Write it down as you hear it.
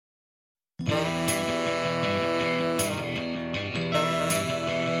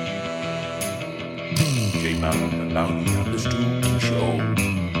Maloney on the Stooky Show.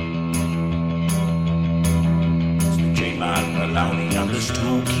 It's the J. Maloney on the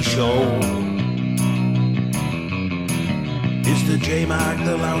Stooky Show. It's the J.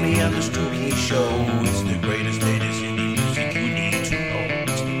 Maloney on the Stooky Show. It's the greatest, latest in music you need to know.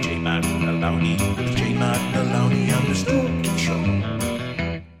 It's the J. Maloney, the J. Maloney on the Stooky Show.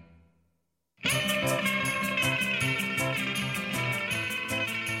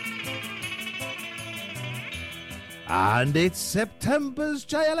 And it's September's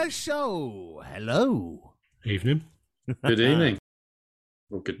JLS show. Hello. Evening. Good evening.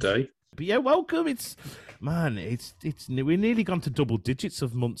 Or good day. But yeah, welcome. It's we're nearly gone to double digits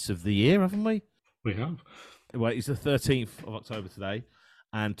of months of the year, haven't we? We have. Well, it's the 13th of October today,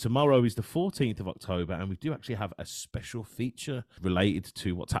 and tomorrow is the 14th of October, and we do actually have a special feature related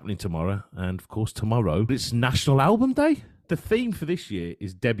to what's happening tomorrow. And of course, tomorrow it's National Album Day. The theme for this year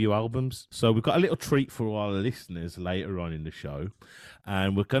is debut albums. So we've got a little treat for our listeners later on in the show.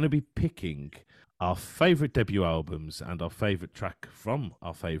 And we're going to be picking our favourite debut albums and our favourite track from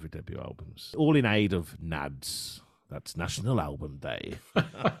our favourite debut albums. All in aid of NADS. That's National Album Day.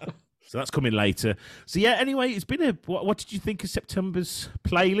 So that's coming later. So yeah, anyway, it's been what did you think of September's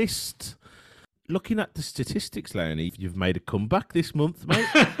playlist? Looking at the statistics, Leonie, you've made a comeback this month, mate.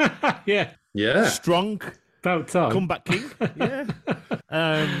 Yeah. Strong. About time. Comeback king, yeah.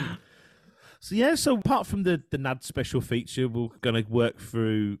 So apart from the NAD special feature, we're going to work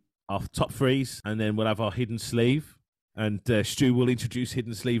through our top threes, and then we'll have our hidden sleeve. And Stu will introduce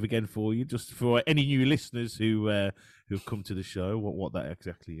hidden sleeve again for you, just for any new listeners who've come to the show, what that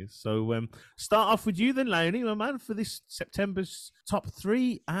exactly is. So start off with you then, Leonie, my man, for this September's top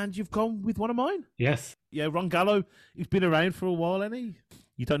three, and you've gone with one of mine. Yes. Yeah, Ron Gallo. He's been around for a while, hasn't he?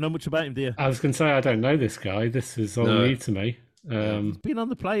 You don't know much about him, do you? I was going to say, I don't know this guy. This is all new to me. He's been on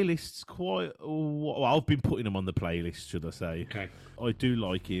the playlists quite a while. Well, I've been putting him on the playlist, should I say. Okay. I do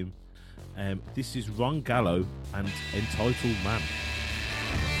like him. This is Ron Gallo and Entitled Man.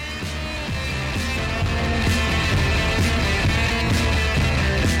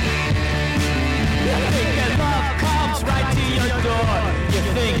 You think that love comes right to your door. You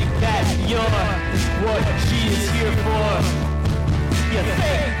think that you're what she is here for. You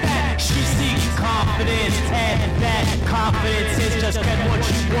think that she seeks confidence, and that confidence is just get what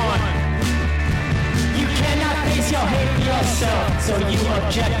you want. You cannot face your hate for yourself, so you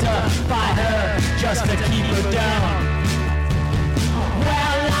objectify her just to keep her down.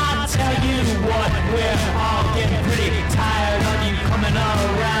 Well, I'll tell you what, we're all getting pretty tired of you coming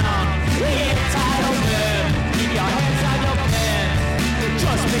around. The entitlement, keep your hands on your pants.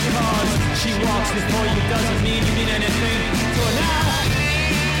 Just because she walks before you doesn't mean you mean anything to her now.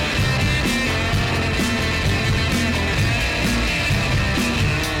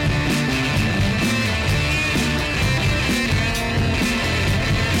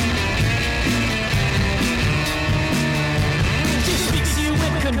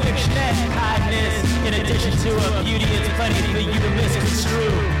 Conviction and kindness. In addition to her beauty, it's plenty for you to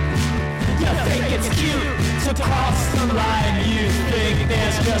misconstrue. You think it's cute to cross the line. You think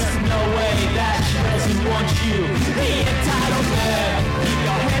there's just no way that she doesn't want you. The entitled man, keep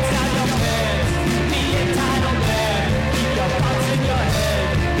your hands out your pants. The entitled man, keep your thoughts in your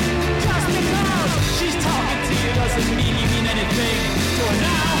head. Just because she's talking to you doesn't mean you mean anything to her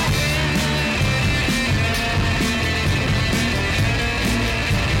now.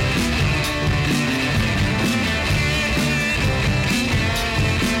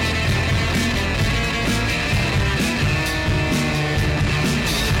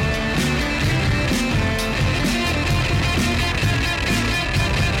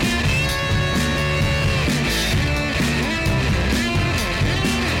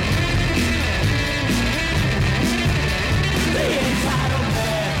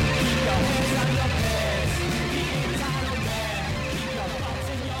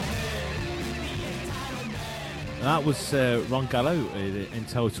 That was Ron Gallo,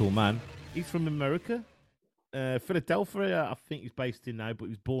 Entitled Man. He's from America, Philadelphia. I think he's based in now, but he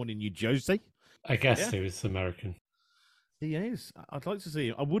was born in New Jersey. I guess he was American. He is. I'd like to see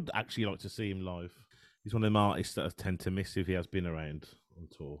him. I would actually like to see him live. He's one of them artists that I tend to miss if he has been around on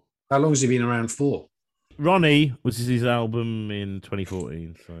tour. How long has he been around for? Ronnie was his album in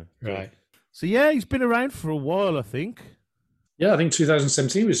 2014. Right. So yeah, he's been around for a while, I think. Yeah, I think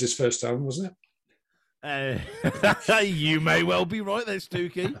 2017 was his first album, wasn't it? You may well be right there,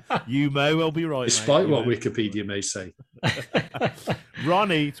 Stooky. You may well be right. Despite what Wikipedia may say.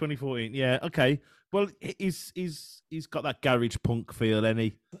 Ronnie, 2014. Yeah, okay. Well, he's got that garage punk feel, hasn't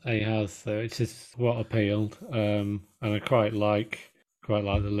he? He has, which is what appealed. And I quite like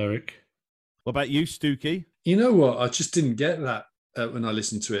the lyric. What about you, Stooky? You know what? I just didn't get that when I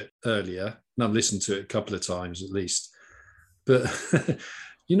listened to it earlier. And I've listened to it a couple of times at least. But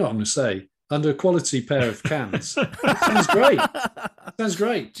you know what I'm going to say? Under a quality pair of cans. Sounds great. Sounds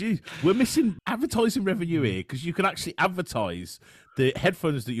great. Gee, we're missing advertising revenue here because you can actually advertise the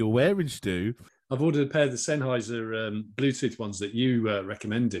headphones that you're wearing, Stu. I've ordered a pair of the Sennheiser Bluetooth ones that you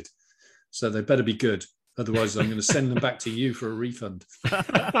recommended. So they better be good. Otherwise, I'm going to send them back to you for a refund.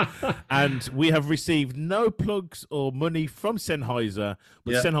 And we have received no plugs or money from Sennheiser.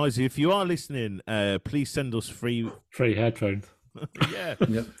 But Yeah. Sennheiser, if you are listening, please send us free headphones. yeah.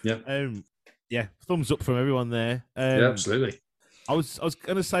 Yeah. Thumbs up from everyone there. Yeah, absolutely. I was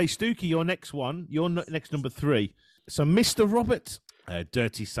going to say, Stookie, your next one, your next number 3. So, Mr. Robert,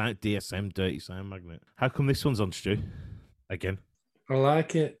 Dirty Sound, DSM, Dirty Sound Magnet. How come this one's on, Stu? Again. I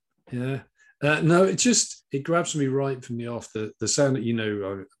like it. Yeah. No, it grabs me right from the off. The sound that,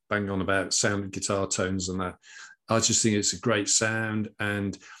 I bang on about sound guitar tones and that. I just think it's a great sound.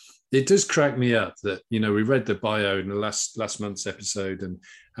 And it does crack me up that, we read the bio in the last month's episode and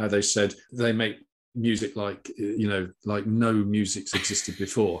how they said they make music like no music's existed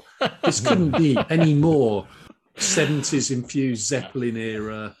before. This couldn't be any more 70s infused Zeppelin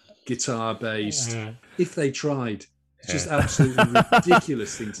era guitar based if they tried. It's just absolutely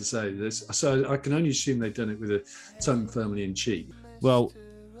ridiculous thing to say this. So I can only assume they've done it with a tongue firmly in cheek. Well,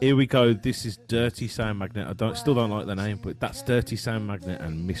 here we go. This is Dirty Sound Magnet. Still don't like the name, but that's Dirty Sound Magnet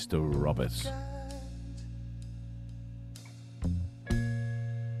and Mr. Roberts.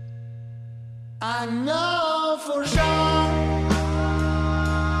 I know for sure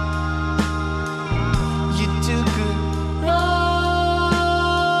you took a ride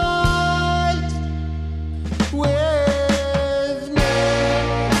with me,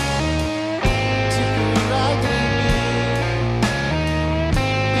 took a ride with me.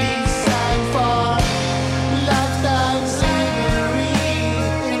 Please sign for lifetime slavery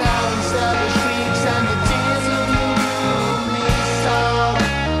in our established freaks and the tears of your lonely soul.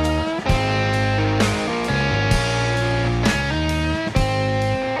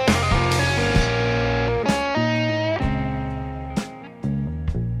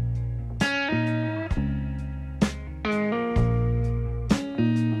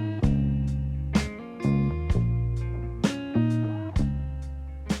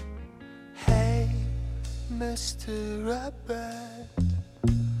 Hey, Mr. Robert,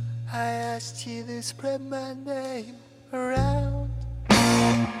 I asked you to spread my name around.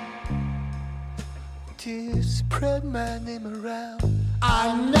 To spread my name around.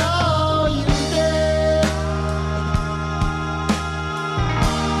 I know you did.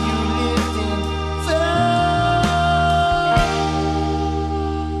 You lived in fear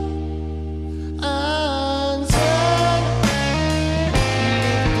and sin. You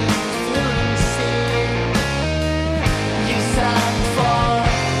lived in fear and sin. You signed for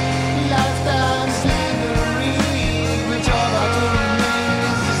lifetime slavery, which all I do remain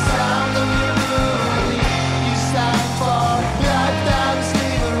is the sound of your glory. You signed for lifetime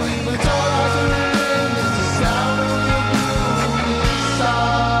slavery, but all I do remain is the sound of your glory.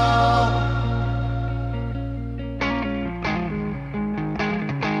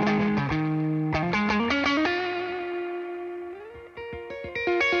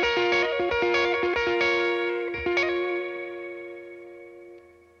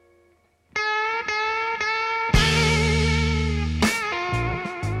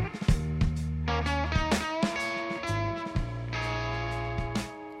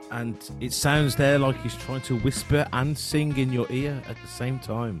 And it sounds there like he's trying to whisper and sing in your ear at the same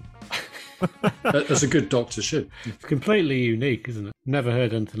time. That's a good doctor should. It's completely unique, isn't it? Never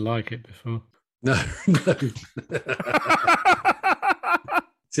heard anything like it before. No. It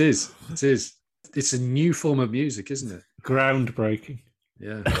is. It's a new form of music, isn't it? Groundbreaking.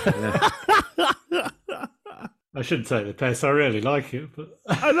 Yeah. I shouldn't take the piss. I really like it, but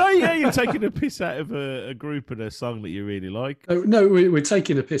I know, yeah, you're taking a piss out of a group and a song that you really like. Oh, no, we're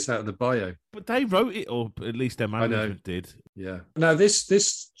taking a piss out of the bio. But they wrote it, or at least their management did. Yeah. Now, this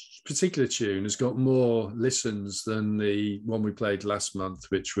particular tune has got more listens than the one we played last month,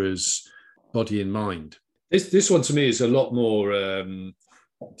 which was Body and Mind. This one to me is a lot more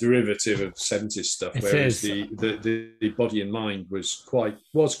derivative of 70s stuff, It whereas is. the Body and Mind was quite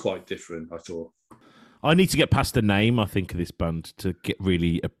different, I thought. I need to get past the name, I think, of this band to get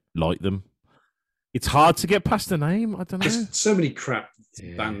really like them. It's hard to get past the name. I don't know. There's so many crap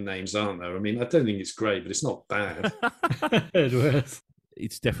band names, aren't there? I mean, I don't think it's great, but it's not bad. it was.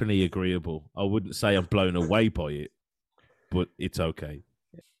 It's definitely agreeable. I wouldn't say I'm blown away by it, but it's okay.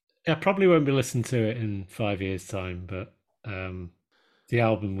 I probably won't be listening to it in 5 years' time, but the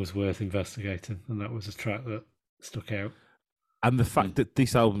album was worth investigating, and that was a track that stuck out. And the fact that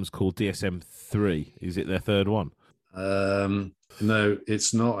this album's called DSM-3, is it their third one? No,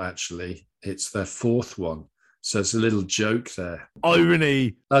 it's not actually. It's their fourth one. So it's a little joke there.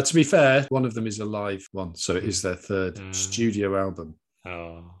 Irony. To be fair, one of them is a live one, so it is their third studio album.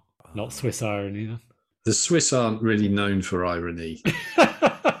 Oh, not Swiss irony then. The Swiss aren't really known for irony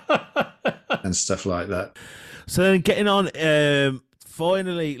and stuff like that. So then getting on,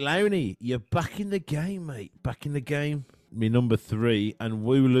 finally, Lowney, you're back in the game, mate. Back in the game. Me number 3, and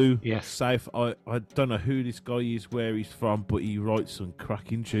Wooloo. Yes. South. I don't know who this guy is, where he's from, but he writes some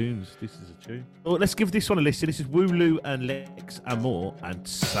cracking tunes. This is a tune. Oh, let's give this one a listen. This is Wooloo and Lex Amor and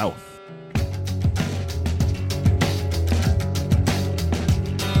South.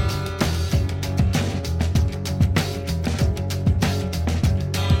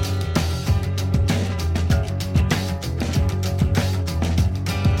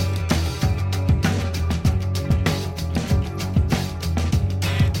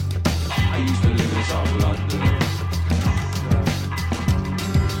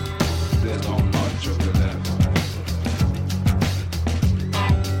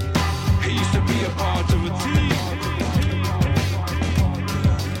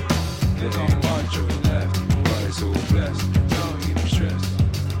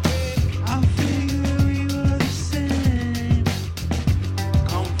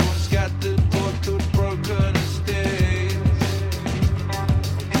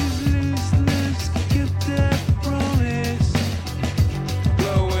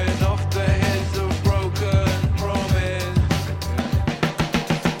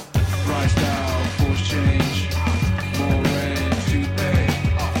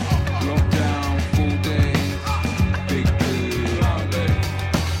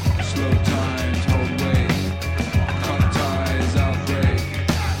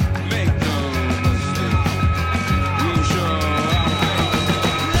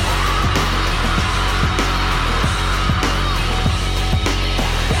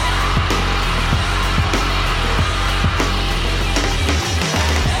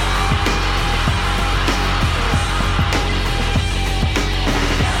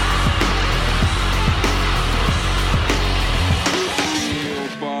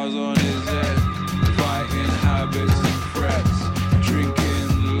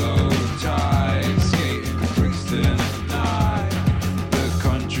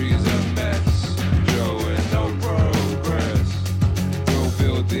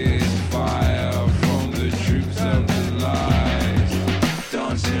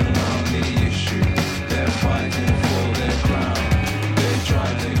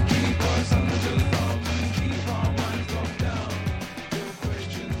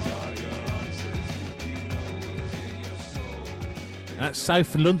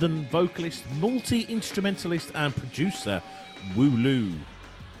 South London vocalist, multi-instrumentalist and producer Wooloo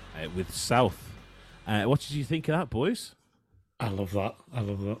with South. What did you think of that, boys? I love that.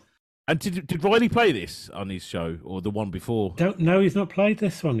 And did Riley play this on his show or the one before? No, he's not played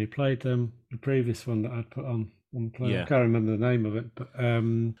this one. He played the previous one that I'd put on. Yeah. I can't remember the name of it. But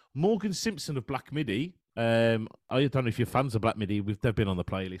Morgan Simpson of Black Midi. I don't know if you're fans of Black Midi. They've been on the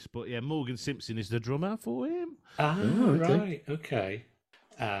playlist. But yeah, Morgan Simpson is the drummer for him. Right. Okay.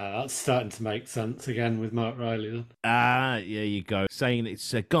 That's starting to make sense again with Mark Riley then. Yeah, you go. Saying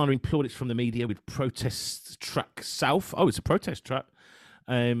it's garnering plaudits from the media with protest track South. Oh, it's a protest track.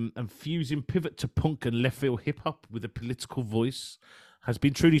 And fusing pivot to punk and left field hip hop with a political voice has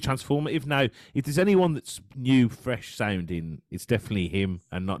been truly transformative. Now, if there's anyone that's new, fresh sounding, it's definitely him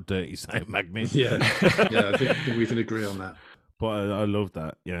and not Dirty Sound Magnet. Yeah, I think we can agree on that. But I love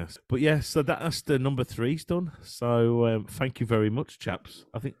that, yes. But yeah, so that's the number 3's done. So thank you very much, chaps.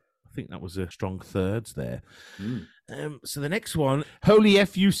 I think that was a strong thirds there. So the next one, Holy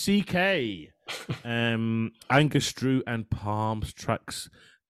F-U-C-K. Angus Drew and Palms Tracks.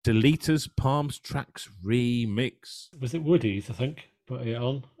 Deleters Palms Tracks remix. Was it Woody's, I think, put it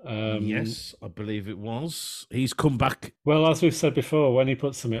on? Yes, I believe it was. He's come back. Well, as we've said before, when he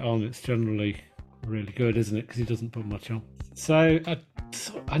puts something on, it's generally really good, isn't it? Because he doesn't put much on. So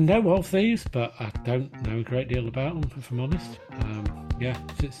I know of these, but I don't know a great deal about them, if I'm honest. Yeah,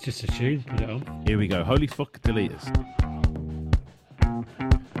 it's just a tune. Put it on. Here we go. Holy fuck, Deleters.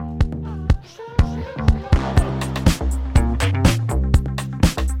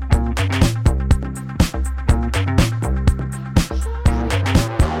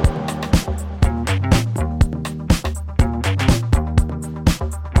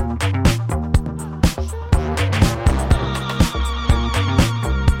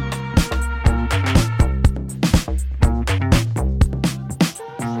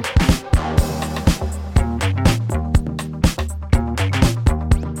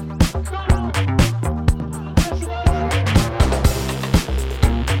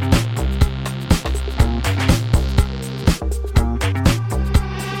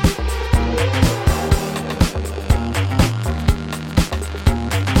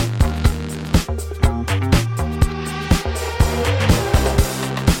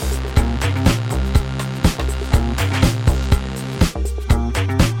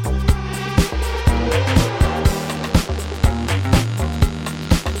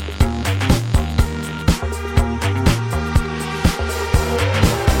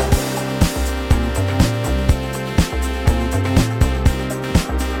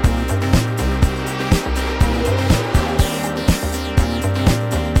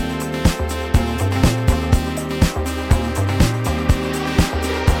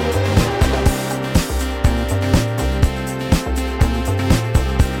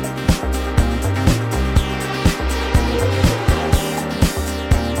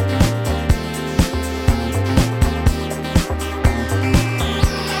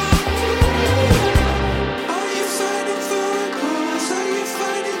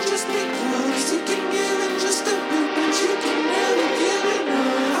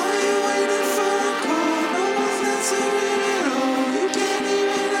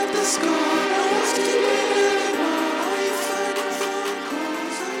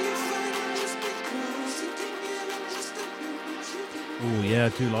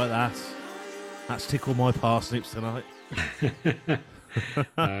 do like that. That's tickled my parsnips tonight.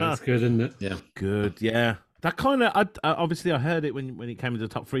 That's good, isn't it? Yeah. Good, yeah. That kind of, obviously I heard it when it came into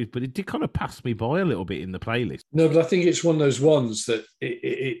the top three, but it did kind of pass me by a little bit in the playlist. No, but I think it's one of those ones that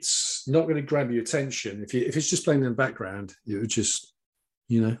it's not going to grab your attention. If it's just playing in the background, it would just,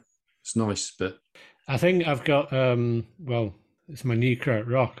 it's nice. But I think I've got, it's my new crowd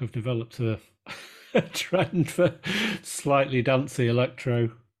rock. I've developed a trend for slightly dancey electro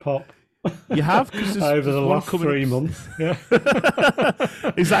pop. You have? Over the last 3 months. Yeah.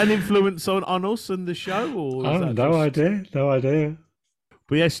 Is that an influence on us and the show? Or is that no idea.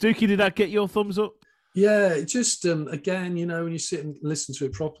 But yeah, Stookie, did that get your thumbs up? yeah, it just again, when you sit and listen to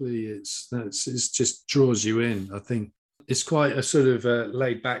it properly, it just draws you in. I think it's quite a sort of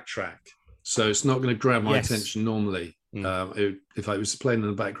laid back track, so it's not going to grab my attention normally. If I was playing in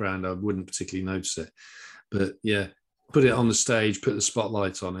the background, I wouldn't particularly notice it. But yeah, put it on the stage, put the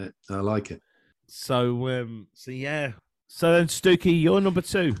spotlight on it. I like it. So yeah. So then, Stookie, you're number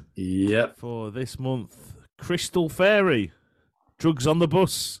 2. Yep. For this month, Crystal Fairy, Drugs on the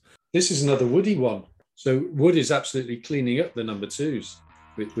Bus. This is another Woody one. So Wood is absolutely cleaning up the number 2s,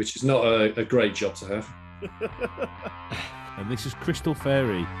 which is not a great job to have. And this is Crystal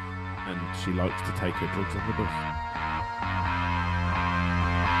Fairy, and she likes to take her drugs on the bus.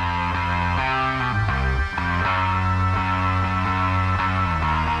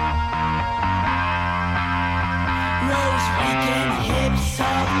 Rose weekend hips of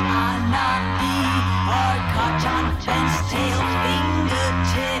anarchy, hard cotton fence tail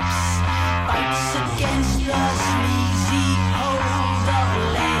fingertips, fights against the sleazy hold of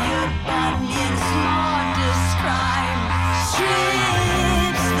layered bunions, smartest crime,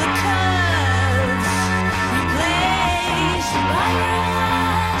 strips the curves, replaced by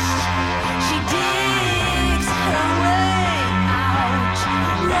rust. She digs her way out,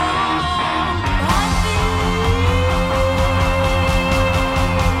 wrong body.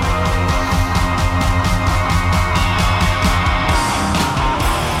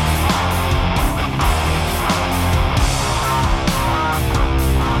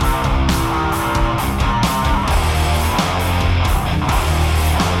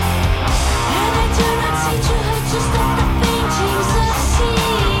 And I do not see to her to stop the paintings of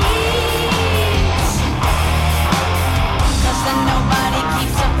scenes. 'Cause then nobody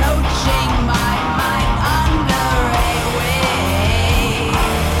keeps approaching my mind under a wave.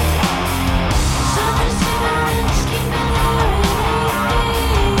 So there's cigarettes keeping her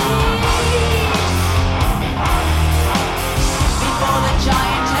in a haze. Before the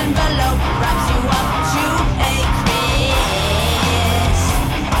giant envelope wraps you up to a crisp.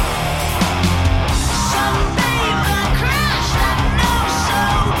 Someday the crash that knows so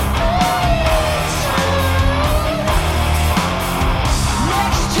little.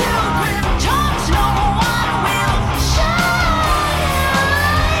 Next to grim tops, no one will shine.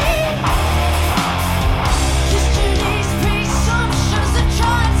 Yesterday's presumptions, the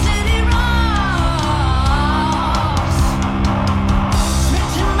Tri-City rocks.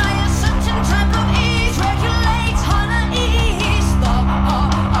 Smitten by a certain type of ease, regulates how to ease thoughts.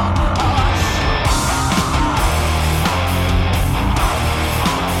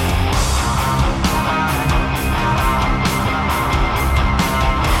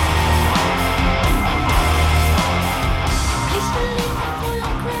 Please believe that for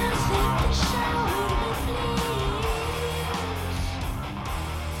your grounds, take the shower with me.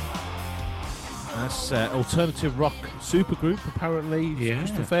 That's alternative rock supergroup, apparently. Yeah.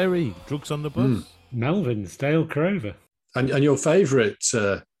 Crystal Fairy, Drugs on the Bus. Melvin's Dale Crover. And your favourite,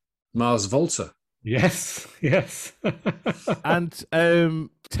 Mars Volta. Yes. And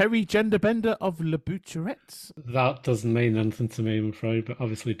Terry Genderbender of Le Boucherettes. That doesn't mean anything to me, I'm afraid, but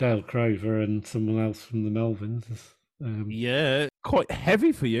obviously Dale Crover and someone else from the Melvins. Yeah, quite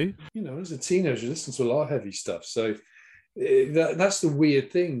heavy for you. As a teenager, I listened to a lot of heavy stuff. So that's the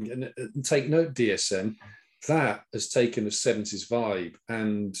weird thing. And take note, DSM, that has taken a 70s vibe,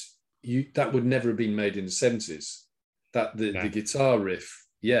 and that would never have been made in the 70s. The guitar riff,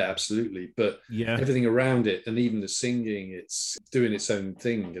 yeah, absolutely. But everything around it, and even the singing, it's doing its own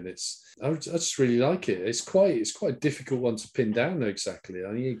thing. And I just really like it. It's quite a difficult one to pin down though, exactly.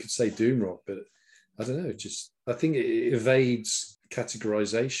 I mean, you could say doom rock, but I don't know. I think it evades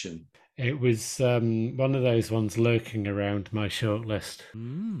categorization. It was one of those ones lurking around my shortlist.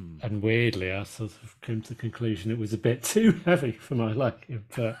 And weirdly, I sort of came to the conclusion it was a bit too heavy for my liking.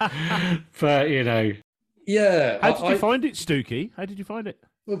 But Yeah. How did you find it, Stookie? How did you find it?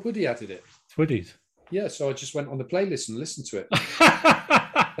 Well, Woody added it. it's Woody's. Yeah, so I just went on the playlist and listened to it.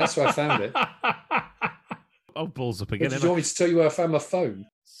 That's where I found it. I'll balls up But again. did you want me to tell you where I found my phone?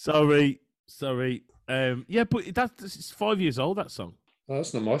 Sorry. Yeah, but it's 5 years old, that song. Oh,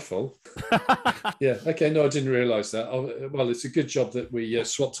 that's not my fault. Yeah, okay, no, I didn't realise that. Well, it's a good job that we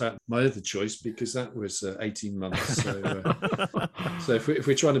swapped out my other choice because that was 18 months. So if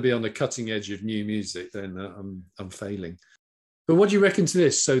we're trying to be on the cutting edge of new music, then I'm failing. But what do you reckon to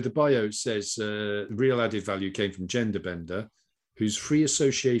this? So the bio says real added value came from Gender Bender, whose free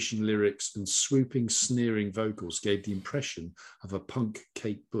association lyrics and swooping, sneering vocals gave the impression of a punk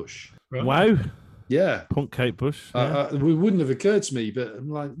Kate Bush. Right. Wow. Yeah. Punk Kate Bush. Yeah. It wouldn't have occurred to me, but I'm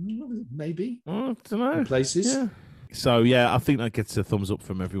like, maybe. I don't know. In places. Yeah. So, yeah, I think that gets a thumbs up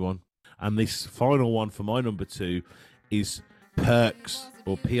from everyone. And this final one for my number 2 is Perks,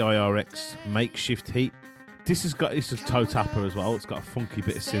 or PIRX, Makeshift Heat. This is a toe tapper as well. It's got a funky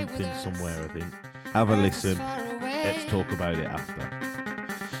bit of synth in somewhere, I think. Have a listen. Let's talk about it after.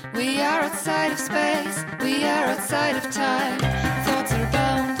 We are outside of space, we are outside of time. Thoughts are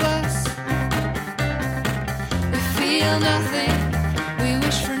boundless. We feel nothing, we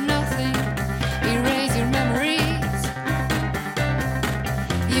wish for nothing. Erase your memories.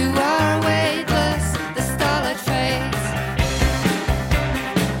 You are weightless, the starlight fades.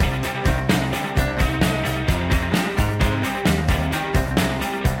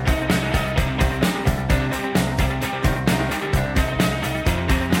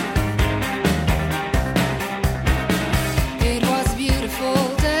 It was a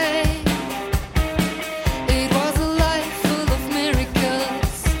beautiful day. It was a life full of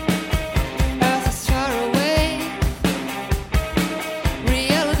miracles. Earth is far away.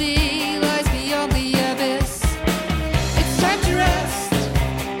 Reality lies beyond the abyss. It's time to rest.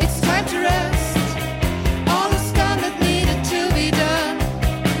 It's time to rest. All is done that needed to be done.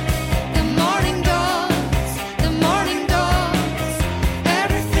 The morning dawns. The morning dawns.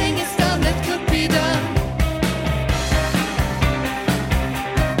 Everything is done that could be done.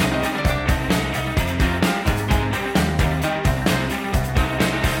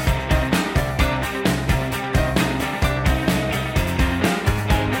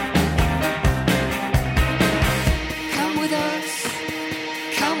 Come with us,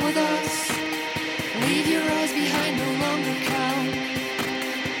 come with us. Leave your eyes behind, no longer count.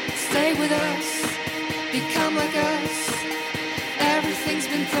 Stay with us, become like us. Everything's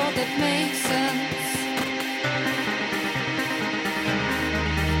been thought that makes sense.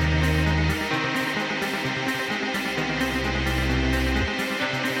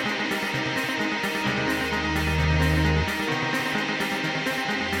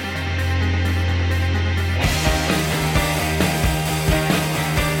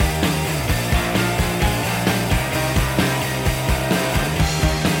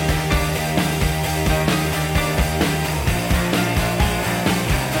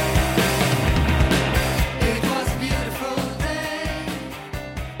 It was a beautiful day.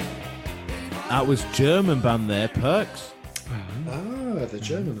 That was German band there, Perks. Ah, the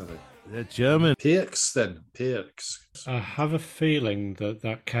German of it. They're German. Pirks then. Pirks. I have a feeling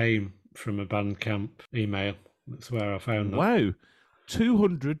that came from a Bandcamp email. That's where I found that. Wow.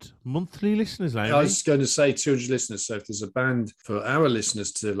 200 monthly listeners, Amy. I was going to say 200 listeners. So if there's a band for our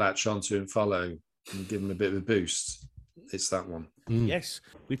listeners to latch onto and follow and give them a bit of a boost, it's that one. Yes,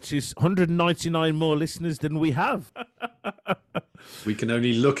 which is 199 more listeners than we have. We can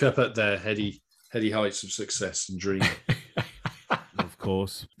only look up at their heady heights of success and dream. Of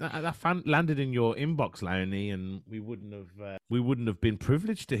course, that fan landed in your inbox, Leonie, and we wouldn't have been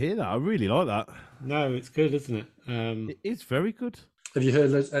privileged to hear that. I really like that. No, it's good, isn't it? It is very good. Have you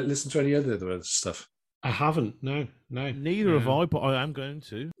listened to any other stuff? I haven't. No. Neither have I, but I am going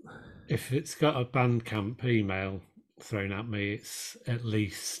to. If it's got a Bandcamp email thrown at me, it's at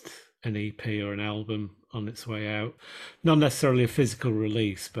least an EP or an album on its way out. Not necessarily a physical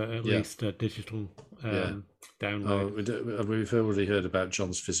release, but at least a digital download. We've already heard about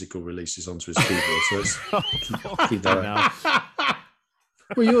John's physical releases onto his keyboard, so it's keep that.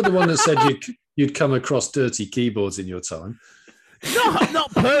 Well, you're the one that said you'd come across dirty keyboards in your time.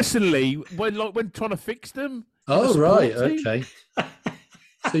 Not personally. When trying to fix them. Oh right, okay.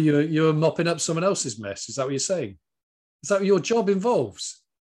 So you're mopping up someone else's mess. Is that what you're saying? Is that what your job involves?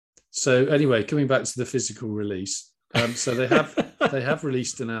 So anyway, coming back to the physical release, so they have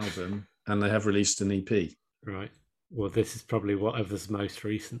released an album and they have released an EP. Right. Well, this is probably whatever's most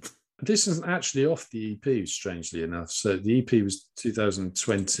recent. This isn't actually off the EP, strangely enough. So the EP was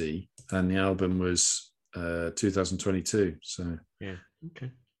 2020 and the album was 2022. So yeah,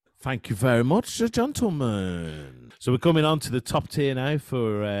 okay. Thank you very much, gentlemen. So we're coming on to the top tier now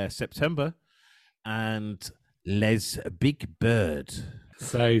for September, and Les Big Bird.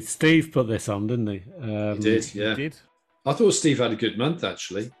 So Steve put this on, didn't he? He did, yeah. Did. I thought Steve had a good month,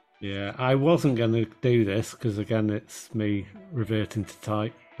 actually. Yeah, I wasn't going to do this because, again, it's me reverting to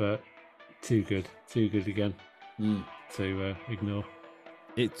type, but too good again to ignore.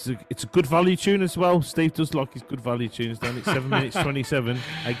 It's a good value tune as well. Steve does like his good value tunes, don't it? 7 minutes 27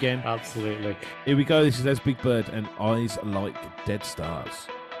 again. Absolutely. Here we go. This is Les Big Bird and Eyes Like Dead Stars.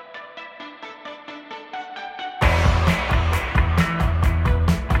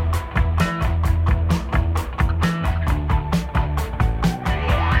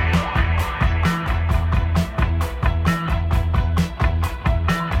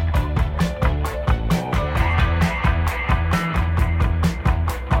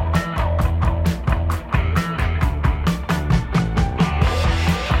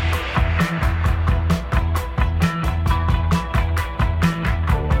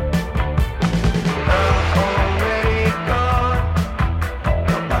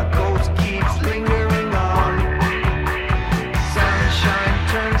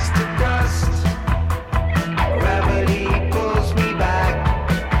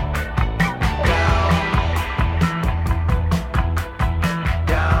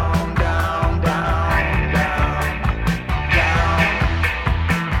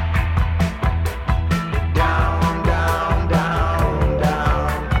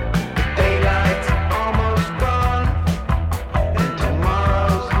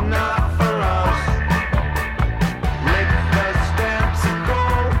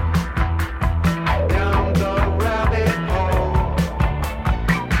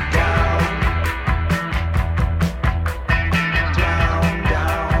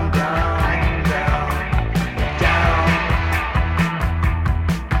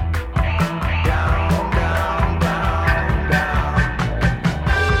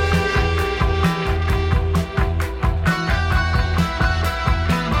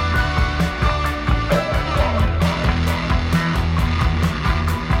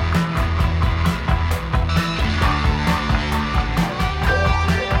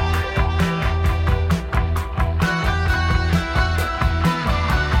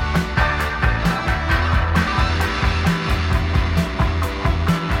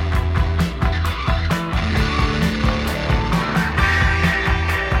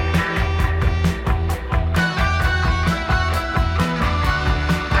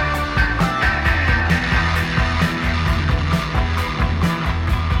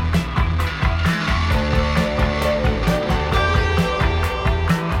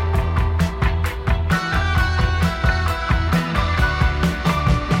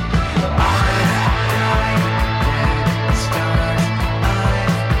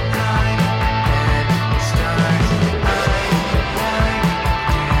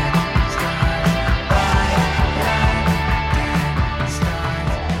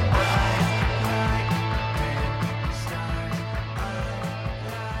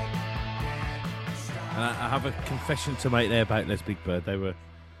 Confession to make there about Les Big Bird. They were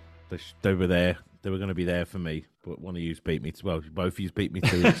there. They were going to be there for me, but one of you beat me. Well, both of you beat me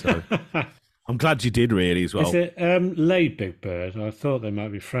to it. So I'm glad you did really as well. Is it Les Big Bird? I thought they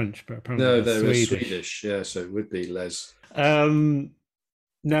might be French, but apparently No, they're they're Swedish. Swedish. Yeah, so it would be Les. No,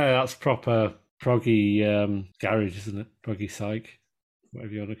 that's proper proggy garage, isn't it? Proggy psych,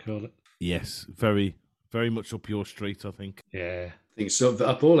 whatever you want to call it. Yes, very, very much up your street, I think. Yeah, I think so.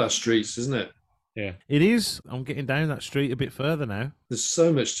 Up all our streets, isn't it? yeah. It is. I'm getting down that street a bit further now. There's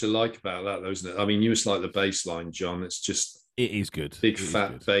so much to like about that, though, isn't it? I mean, you just like the bass line, John. It's just It is good. big It is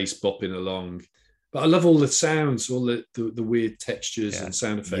fat good. bass bopping along. But I love all the sounds, all the weird textures and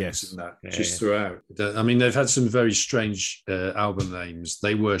sound effects Yes. and that Yeah, just yeah. throughout. I mean, they've had some very strange album names.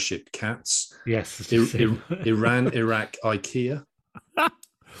 They Worship Cats. Yes. Iran, Iraq, IKEA.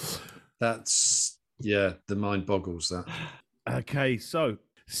 That's, yeah, the mind boggles that. Okay, so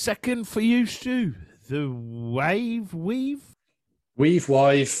second for you, Stu. The Weave. Weave,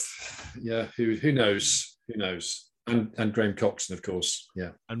 Wife. Yeah, who knows? Who knows? And Graham Coxon, of course.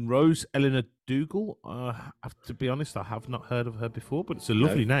 Yeah. And Rose Eleanor Dougal. To be honest, I have not heard of her before, but it's a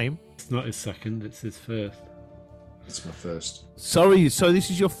lovely name. It's not his second, it's his first. It's my first. Sorry, so this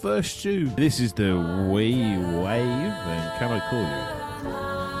is your first, Stu. This is the Wave. And can I call you?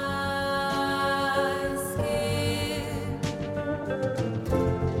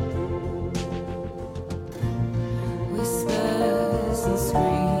 Whispers and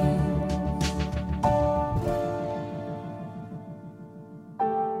screams.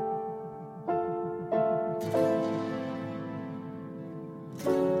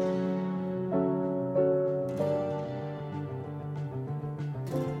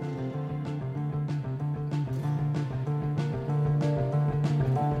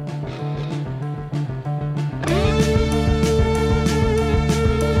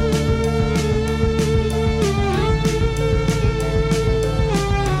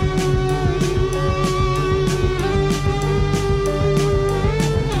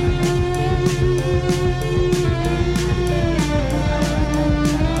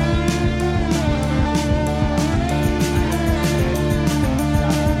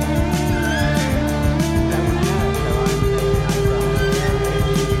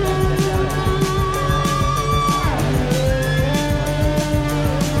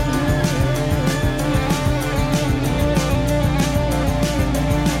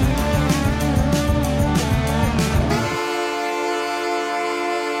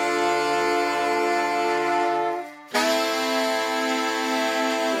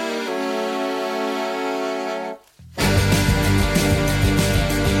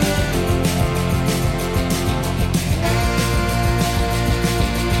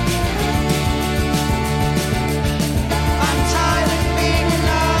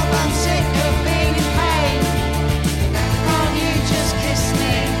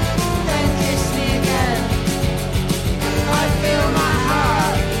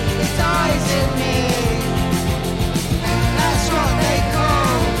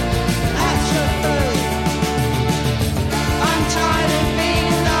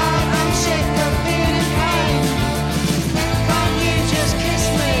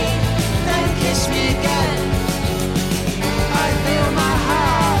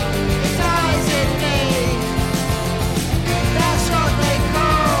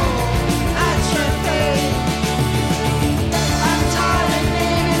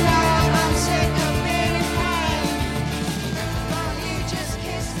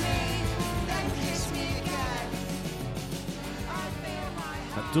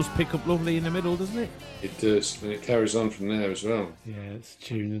 That does pick up lovely in the middle, doesn't it? It does, and it carries on from there as well. Yeah, it's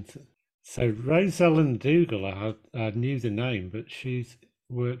tuned. So Rose Ellen Dougal, I knew the name, but she's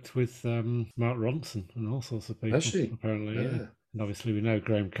worked with Mark Ronson and all sorts of people. Has she? Apparently, yeah. And obviously we know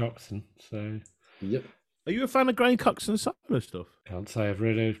Graham Coxon, so... Yep. Are you a fan of Graham Coxon's solo stuff? Can't say I've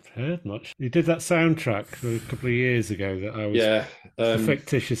really heard much. He did that soundtrack a couple of years ago that I was... Yeah. a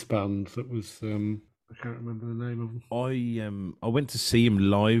fictitious band that was... I can't remember the name of them. I went to see him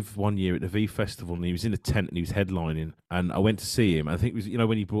live one year at the V Festival, and he was in a tent and he was headlining. And I went to see him. I think it was,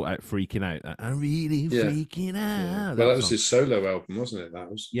 when he brought out "Freaking Out." I'm really freaking out. Yeah. Well, that was his solo album, wasn't it? That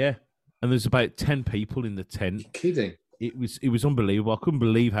was. Yeah, and there's about 10 people in the tent. You're kidding. It was unbelievable. I couldn't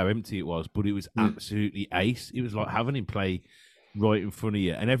believe how empty it was, but it was absolutely ace. It was like having him play right in front of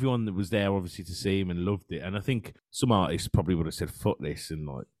you, and everyone that was there obviously to see him and loved it. And I think some artists probably would have said "fuck this" and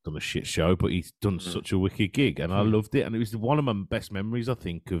like done a shit show, but he's done such a wicked gig, and I loved it. And it was one of my best memories, I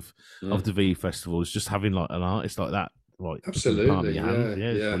think, of the V Festival, is just having like an artist like that, like absolutely, yeah,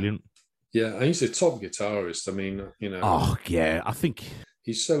 it's brilliant. Yeah, and he's a top guitarist. I mean, Oh yeah, I think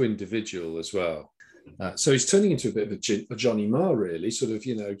he's so individual as well. So he's turning into a bit of a Johnny Marr, really, sort of,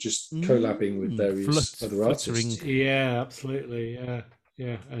 just collabing with various other artists. Yeah, absolutely,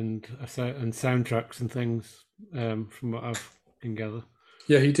 yeah, and soundtracks and things from what I've can gather.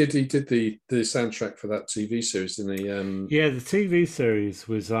 Yeah, he did the soundtrack for that TV series, didn't he? Yeah, the TV series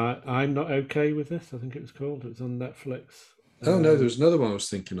was I'm Not Okay With This, I think it was called. It was on Netflix. Oh no, there was another one I was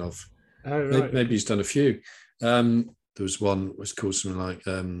thinking of. Oh right, maybe he's done a few. There was one that was called something like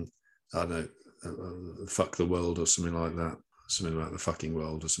I don't know. Fuck the world or something like that. Something about the fucking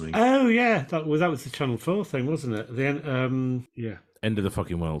world or something. Oh yeah, that was the Channel 4 thing, wasn't it? The end, yeah. End of the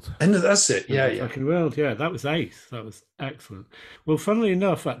fucking world. That's it. Yeah. Fucking world. Yeah, that was ace. That was excellent. Well, funnily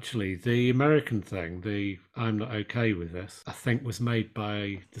enough, actually, the American thing, the I'm Not Okay With This, I think was made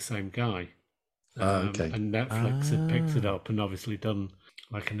by the same guy. Okay. And Netflix had picked it up and obviously done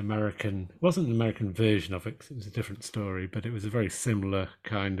like an American. It wasn't an American version of it, 'cause it was a different story, but it was a very similar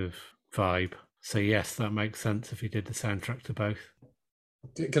kind of vibe. So yes, that makes sense if he did the soundtrack to both.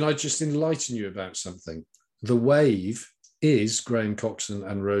 Can I just enlighten you about something? The Wave is Graham Coxon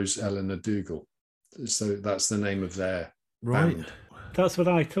and Rose Eleanor Dougal. So that's the name of their band. That's what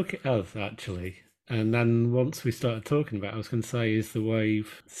I took it as, actually. And then once we started talking about it, I was going to say, is the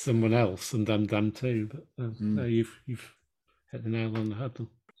Wave someone else and them too? But no, you've hit the nail on the head.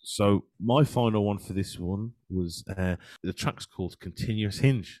 So my final one for this one was the track's called Continuous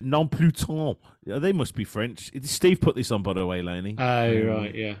Hinge. Non plus tard. They must be French. Steve put this on, by the way, Laney. Oh,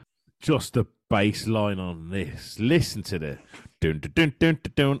 right, yeah. Just the bass line on this. Listen to the dun dun dun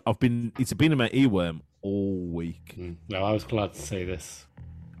dun dun. It's been in my earworm all week. No, I was glad to see this.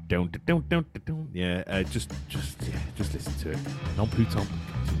 Dun dun dun dun dun. Yeah, just listen to it. Non plus tard.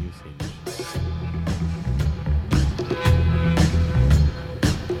 Continuous Hinge.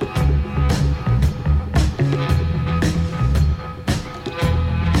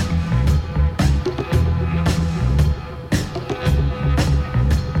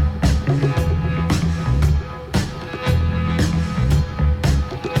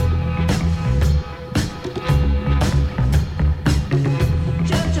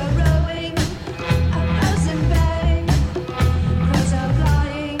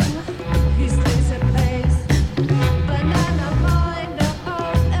 But now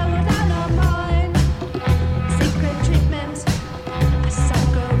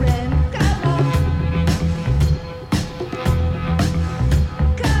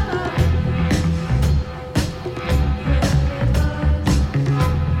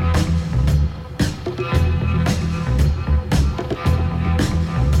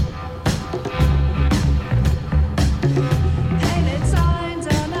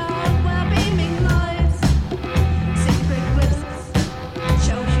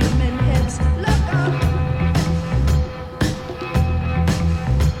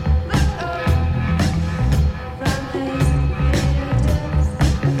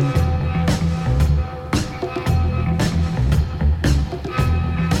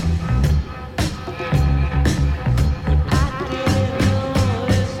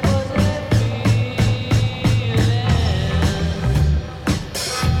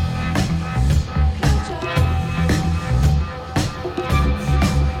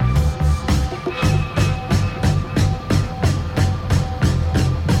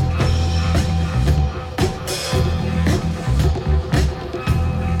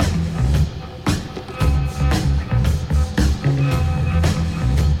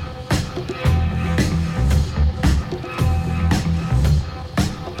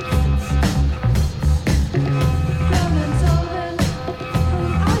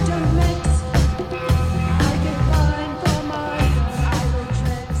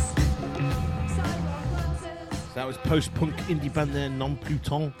post-punk indie band there, Non Plus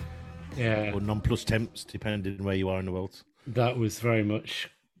Temps, Yeah, or Non Plus Temps, depending on where you are in the world. that was very much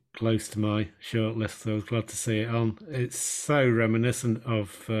close to my shortlist, so I was glad to see it on. It's so reminiscent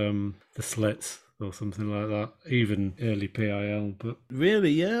of the Slits or something like that, even early PIL. But Really?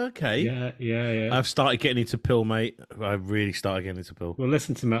 Yeah, okay. yeah. I've started getting into Pill, mate. I've really started getting into Pill. Well,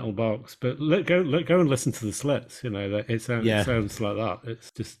 listen to Metal Box, but go and listen to the Slits. You know, it sounds like that.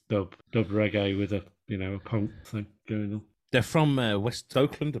 It's just dub reggae with a punk thing going on. They're from West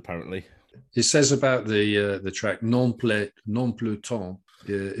Oakland, apparently. It says about the track non plus temps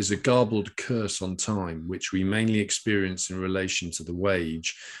is a garbled curse on time, which we mainly experience in relation to the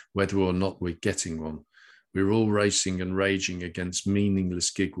wage, whether or not we're getting one. We're all racing and raging against meaningless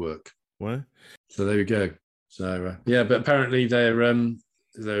gig work. What? So there we go. So yeah, but apparently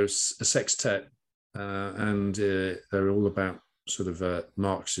there's a sextet, and they're all about sort of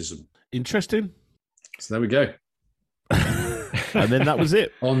Marxism. Interesting. So there we go. And then that was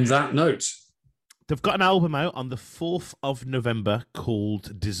it. On that note, They've got an album out on the 4th of November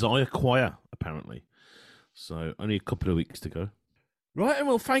called Desire Choir, apparently. So only a couple of weeks to go. Right, and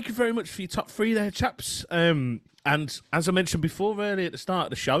well, thank you very much for your top 3 there, chaps. And as I mentioned before, earlier at the start of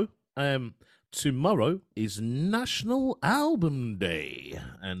the show, tomorrow is National Album Day.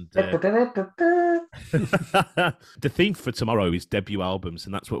 And the theme for tomorrow is debut albums,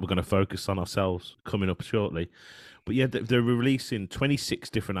 and that's what we're going to focus on ourselves coming up shortly. But yeah, they're releasing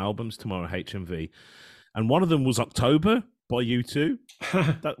 26 different albums tomorrow at HMV. And one of them was October by U2.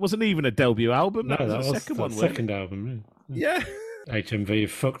 That wasn't even a debut album. No, that was the second one. Second album. Yeah. HMV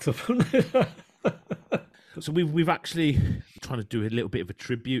fucked up. So we've actually trying to do a little bit of a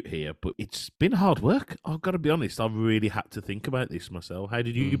tribute here, but it's been hard work. I've got to be honest. I really had to think about this myself. How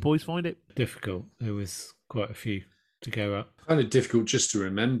did you boys find it? Difficult. There was quite a few to go at. kind of difficult just to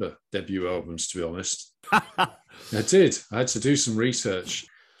remember debut albums, to be honest. I did. I had to do some research.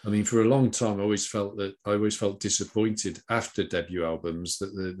 I mean, for a long time, I always felt disappointed after debut albums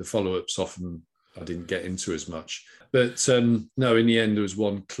that the follow-ups often I didn't get into as much. But no, in the end, there was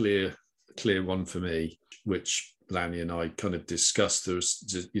one clear one for me, which Lanny and I kind of discussed. There was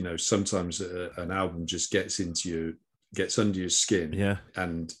just, sometimes an album just gets under your skin, yeah,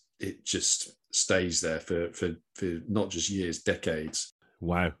 and it just stays there for not just years, decades.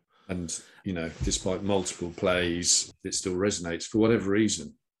 Wow. And, despite multiple plays, it still resonates for whatever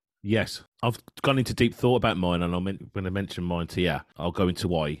reason. Yes. I've gone into deep thought about mine, and when I mention mine to you, I'll go into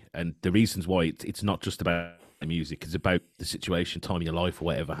why. And the reasons why it's not just about music, it's about the situation, time in your life, or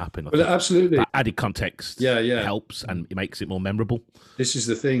whatever happened. Well, absolutely. That added context helps, and it makes it more memorable. This is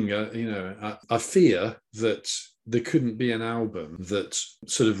the thing, I fear that there couldn't be an album that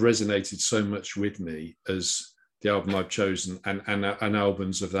sort of resonated so much with me as the album I've chosen and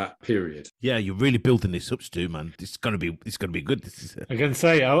albums of that period. Yeah, you're really building this up, Stu, man. It's gonna be good. I'm gonna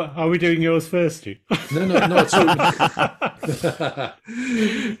say, are we doing yours first, Stu? No, not at all.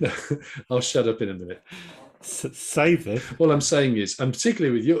 No, I'll shut up in a minute. Save it. All I'm saying is, and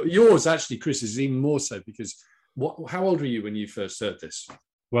particularly with yours, actually, Chris, is even more so because how old were you when you first heard this?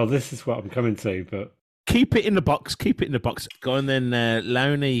 Well, this is what I'm coming to, but keep it in the box. Go on then,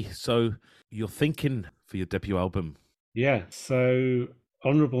 Lowney. So you're thinking for your debut album? Yeah. So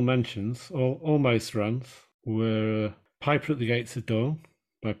honourable mentions, or almost runs, were "Piper at the Gates of Dawn"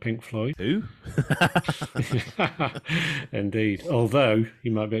 by Pink Floyd. Who? Indeed. Although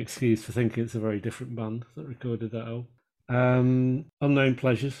you might be excused for thinking it's a very different band that recorded that album. "Unknown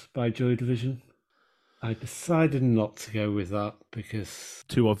Pleasures" by Joy Division. I decided not to go with that because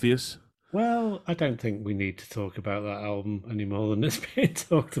too obvious. Well, I don't think we need to talk about that album any more than it's being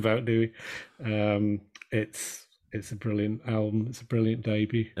talked about, do we? It's a brilliant album. It's a brilliant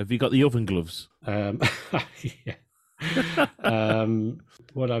debut. Have you got the oven gloves? Yeah.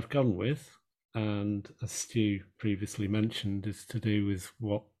 What I've gone with, and as Stu previously mentioned, is to do with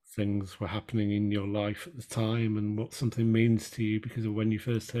what things were happening in your life at the time and what something means to you because of when you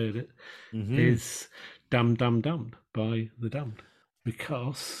first heard it, is Damned, Damned, Damned by The Damned.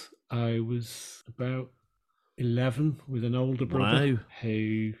 Because I was about 11 with an older brother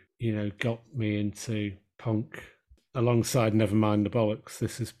who, got me into punk alongside Nevermind the Bollocks.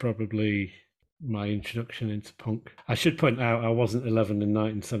 This is probably my introduction into punk. I should point out I wasn't 11 in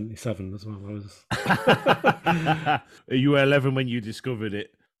 1977 as well. I was. You were 11 when you discovered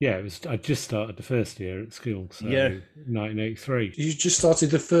it. Yeah, I just started the first year at school, so 1983. You just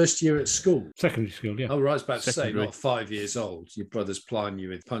started the first year at school? Secondary school, yeah. Oh, right, I was about to say, not 5 years old. Your brother's plying you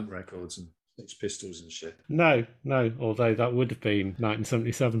with punk records and Sex Pistols and shit. No, although that would have been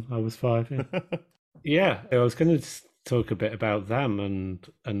 1977. I was 5, yeah. Yeah, I was going to talk a bit about them and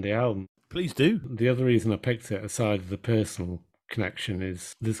the album. Please do. The other reason I picked it, aside the personal connection,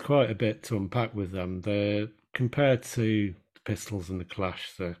 is there's quite a bit to unpack with them. They're, compared to the Pistols and the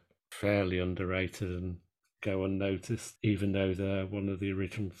Clash, they're fairly underrated and go unnoticed, even though they're one of the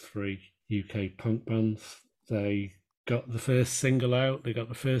original 3 UK punk bands. They got the first single out, they got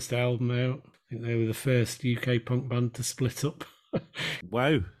the first album out. I think they were the first UK punk band to split up.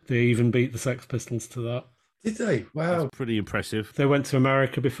 Wow. They even beat the Sex Pistols to that. Did they? Wow. That's pretty impressive. They went to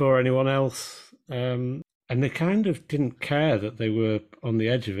America before anyone else, and they kind of didn't care that they were on the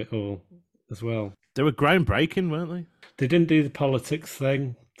edge of it all as well. They were groundbreaking, weren't they? They didn't do the politics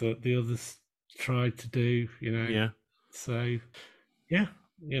thing that the others tried to do, you know. Yeah. So, yeah,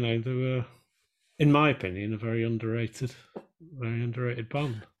 you know, they were, in my opinion, a very underrated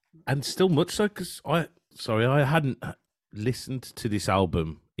band. And still much so, because I hadn't listened to this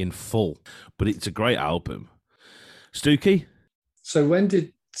album in full, but it's a great album. Stooky? So when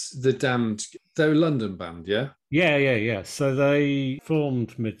did the Damned... They're a London band, yeah? Yeah. So they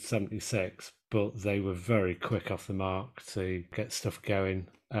formed mid-76, but they were very quick off the mark to get stuff going.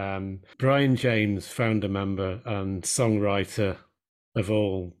 Brian James, founder member and songwriter of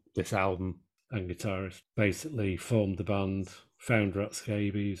all this album and guitarist, basically formed the band, found Rat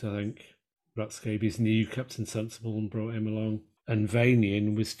Scabies, I think. Rat Scabies knew Captain Sensible and brought him along. And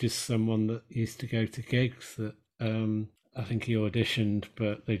Vanian was just someone that used to go to gigs that I think he auditioned,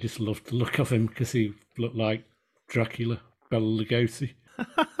 but they just loved the look of him because he looked like Dracula, Bela Lugosi.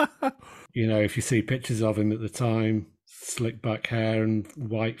 You know, if you see pictures of him at the time, slick back hair and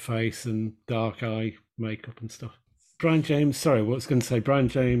white face and dark eye makeup and stuff. Brian James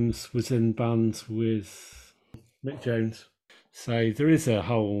was in bands with Mick Jones. So there is a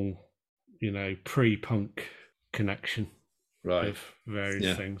whole, you know, pre-punk connection of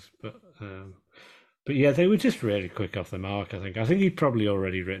various things. But yeah, they were just really quick off the mark, I think. I think he'd probably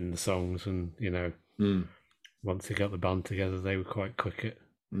already written the songs and, you know, once he got the band together, they were quite quick at.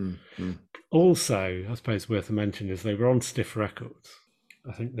 Also, I suppose worth a mention is they were on Stiff Records.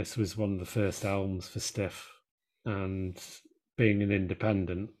 I think this was one of the first albums for Stiff, and being an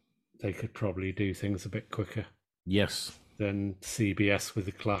independent, they could probably do things a bit quicker. Yes. Than CBS with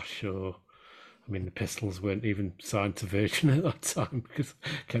the Clash, or I mean, the Pistols weren't even signed to Virgin at that time because they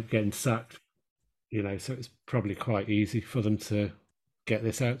kept getting sacked. You know, so it's probably quite easy for them to get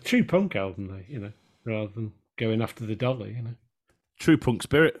this out. True punk album, though, you know, rather than going after the dolly, you know. True punk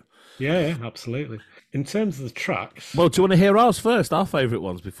spirit. Yeah, absolutely. In terms of the tracks... Well, do you want to hear ours first, our favourite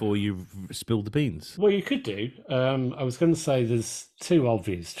ones, before you spill the beans? Well, you could do. I was going to say there's 2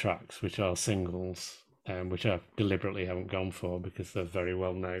 obvious tracks, which are singles, which I deliberately haven't gone for because they're very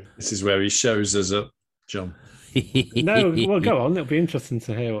well known. This is where he shows us up, John. No, well, go on. It'll be interesting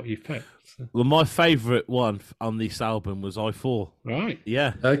to hear what you've picked. So. Well, my favourite one on this album was I4. Right.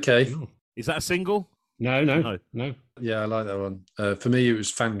 Yeah. Okay. Oh. Is that a single? No. Yeah, I like that one. For me, it was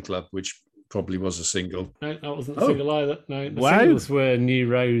Fan Club, which probably was a single. No, that wasn't a single either. No, the wow. singles were New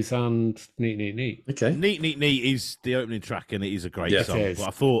Rose and Neat Neat Neat. Okay. Neat Neat Neat is the opening track, and it is a great song. It is. But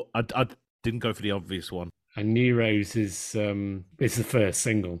I thought I didn't go for the obvious one. And New Rose is the first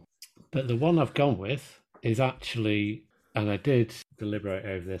single. But the one I've gone with is actually, and I did deliberate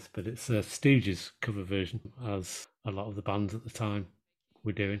over this, but it's a Stooges cover version, as a lot of the bands at the time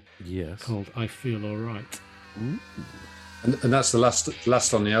were doing. Yes. Called I Feel Alright. And that's the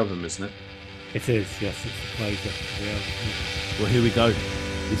last on the album, isn't it? It is, yes, it's the closer of the album. Well, here we go.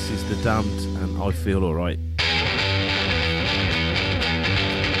 This is The Damned, and I Feel Alright.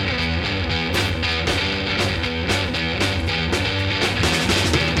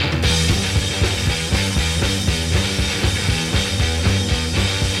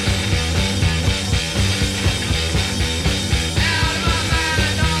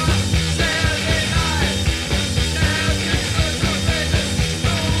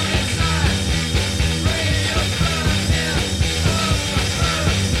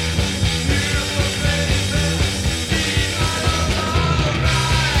 Beautiful baby.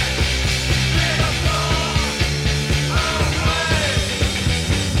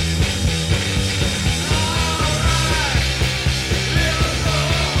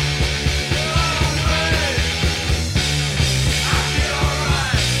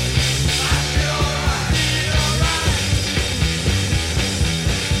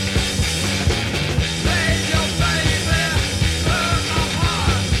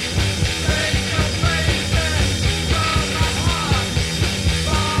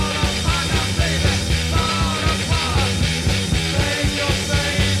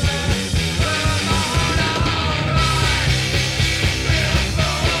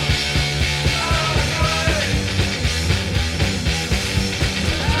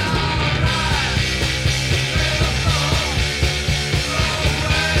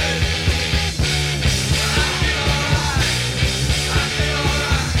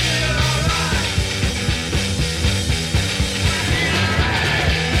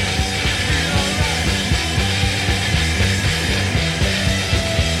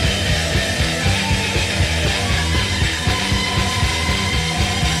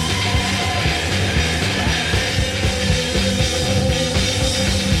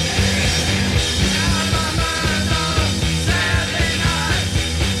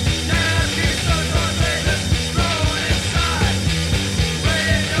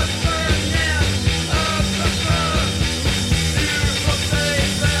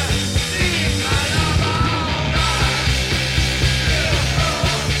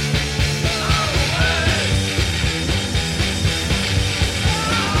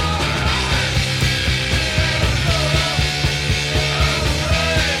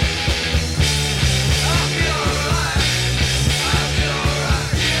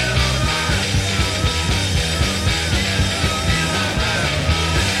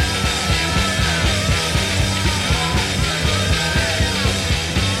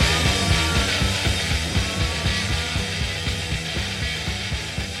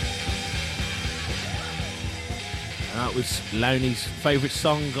 was Lowney's favourite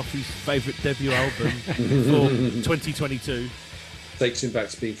song off his favourite debut album for 2022. Takes him back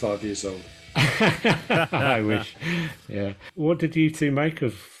to being 5 years old. I wish. Yeah. What did you two make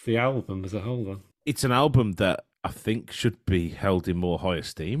of the album as a whole, then? It's an album that I think should be held in more high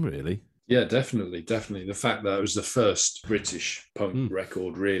esteem, really. Yeah, definitely. The fact that it was the first British punk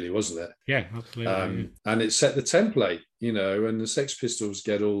record, really, wasn't it? Yeah, absolutely. And it set the template, and the Sex Pistols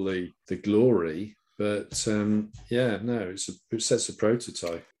get all the glory. But it sets a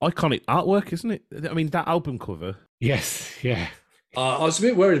prototype. Iconic artwork, isn't it? I mean, that album cover. Yes, yeah. I was a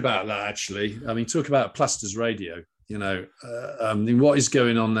bit worried about that, actually. I mean, talk about Plaster's Radio, what is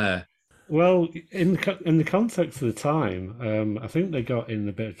going on there? Well, in the context of the time, I think they got in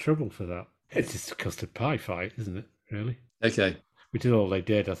a bit of trouble for that. It's just a custard pie fight, isn't it, really? Okay. Which is all they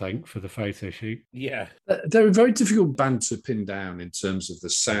did, I think, for the photo shoot. Yeah. They're a very difficult band to pin down in terms of the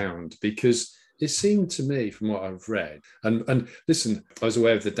sound, because it seemed to me, from what I've read, and listen, I was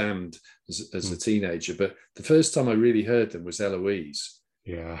aware of The Damned as a teenager, but the first time I really heard them was Eloise.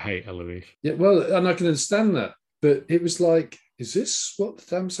 Yeah, I hate Eloise. Yeah, well, and I can understand that, but it was like, is this what The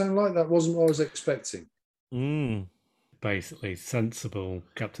Damned sound like? That wasn't what I was expecting. Basically,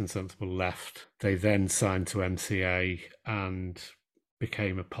 Captain Sensible left. They then signed to MCA and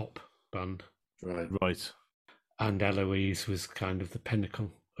became a pop band. Right. And Eloise was kind of the pinnacle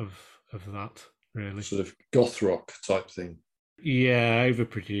of that, really. Sort of goth rock type thing. Yeah,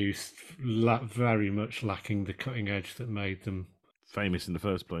 overproduced, very much lacking the cutting edge that made them famous in the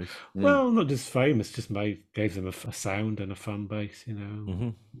first place. Well, not just famous, just gave them a sound and a fan base,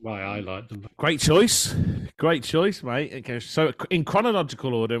 why I like them. Great choice, mate. Okay, so in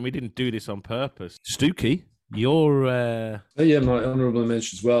chronological order, and we didn't do this on purpose. Stookie, your... Oh, yeah, my honourable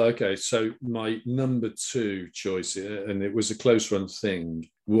mention as well. Okay, so my number 2 choice, and it was a close run thing,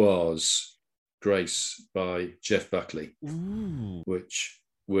 was Grace by Jeff Buckley, which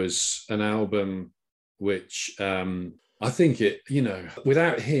was an album which I think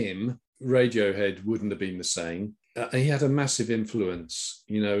without him, Radiohead wouldn't have been the same. He had a massive influence.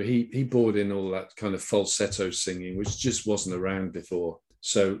 He brought in all that kind of falsetto singing, which just wasn't around before.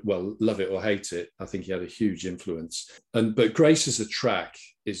 So, well, love it or hate it, I think he had a huge influence. But Grace as a track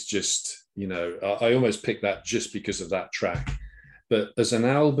is just, I almost picked that just because of that track. But as an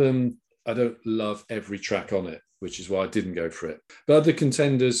album, I don't love every track on it, which is why I didn't go for it. But other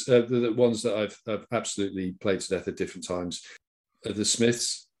contenders, the ones that I've absolutely played to death at different times, The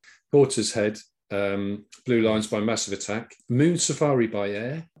Smiths, Portishead, Blue Lines by Massive Attack, Moon Safari by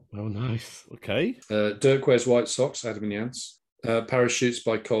Air. Oh, nice. Okay. Dirk Wears White Socks, Adam and Yance. Parachutes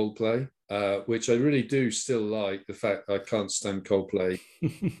by Coldplay, which I really do still like, the fact I can't stand Coldplay.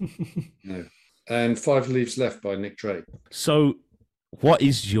 And 5 Leaves Left by Nick Drake. So what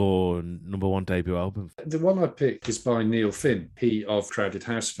is your number 1 debut album? The one I picked is by Neil Finn, he of Crowded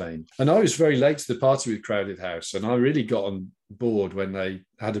House fame. And I was very late to the party with Crowded House, and I really got on board when they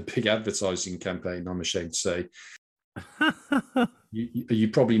had a big advertising campaign, I'm ashamed to say. you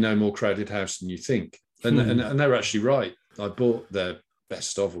probably know more Crowded House than you think. And they were actually right. I bought their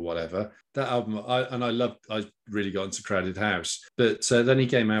best of or whatever. That album, I really got into Crowded House. But then he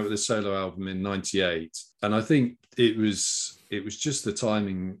came out with a solo album in 98. And I think it was just the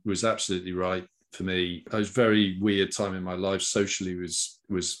timing was absolutely right for me. It was a very weird time in my life. Socially was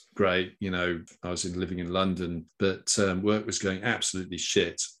great. I was living in London, but work was going absolutely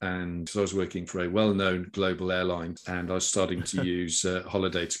shit. And so I was working for a well-known global airline, and I was starting to use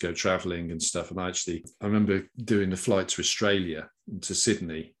holiday to go traveling and stuff. And I remember doing a flight to Australia, to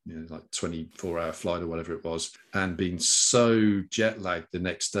Sydney, like 24-hour flight or whatever it was, and being so jet lagged the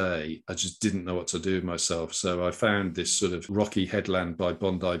next day, I just didn't know what to do with myself. So I found this sort of rocky headland by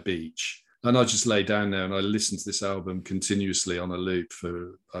Bondi Beach, and I just lay down there and I listened to this album continuously on a loop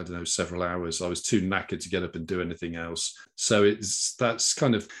for, I don't know, several hours. I was too knackered to get up and do anything else. So that's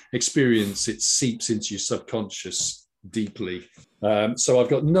kind of experience, it seeps into your subconscious deeply. So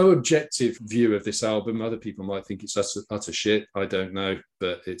I've got no objective view of this album. Other people might think it's utter shit. I don't know,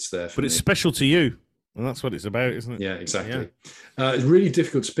 but it's there for me. But it's special to you, and that's what it's about, isn't it? Yeah, exactly. Yeah. It's really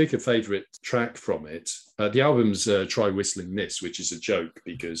difficult to pick a favourite track from it. The album's Try Whistling This, which is a joke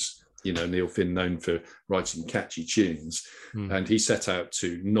because, Neil Finn known for writing catchy tunes, and he set out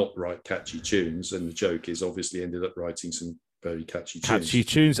to not write catchy tunes, and the joke is obviously ended up writing some very catchy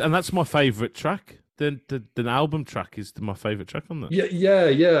tunes. And that's my favourite track. The album track is my favourite track on that.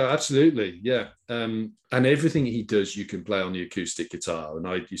 Yeah, absolutely, yeah. And everything he does, you can play on the acoustic guitar. And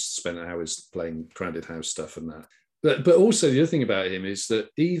I used to spend hours playing Crowded House stuff and that. But also the other thing about him is that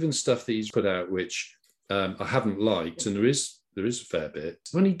even stuff that he's put out, which I haven't liked, and there is There is a fair bit.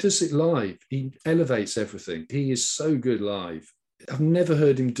 When he does it live, he elevates everything. He is so good live. I've never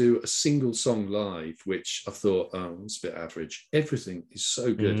heard him do a single song live, which I thought, oh, it's a bit average. Everything is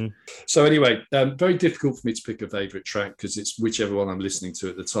so good. So anyway, very difficult for me to pick a favourite track because it's whichever one I'm listening to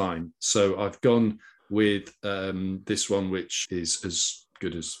at the time. So I've gone with this one, which is as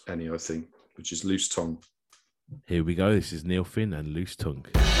good as any, I think, which is Loose Tongue. Here we go. This is Neil Finn and Loose Tongue.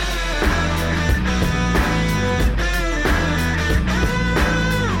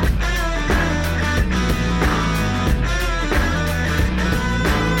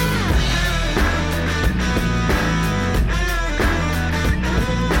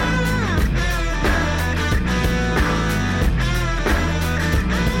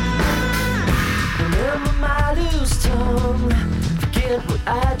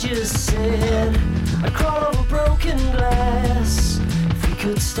 I just said I'd crawl over broken glass if we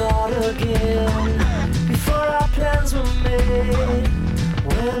could start again before our plans were made.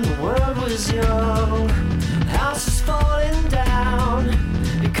 When the world was young, house is falling down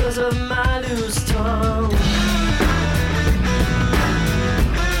because of my loose tongue.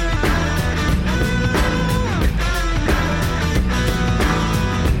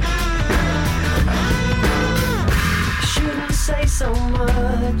 Say so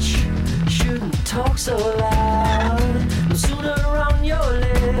much, shouldn't talk so loud. No sooner on your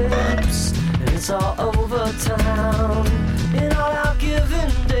lips, and it's all over town. In all our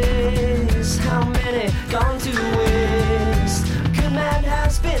given days, how many gone to waste? A good man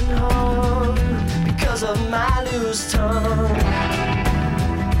has been hung because of my loose tongue.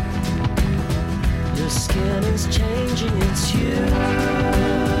 Your skin is changing, it's you.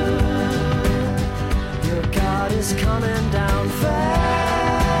 God is coming down fast.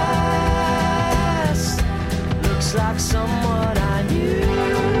 Looks like someone I knew.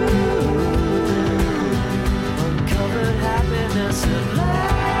 Uncovered happiness at last.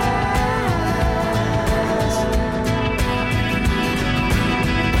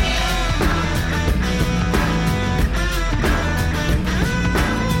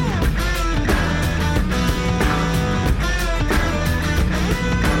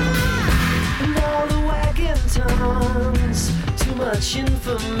 Too much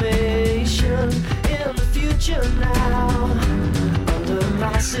information in the future now, under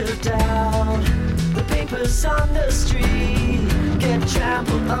massive doubt. The papers on the street get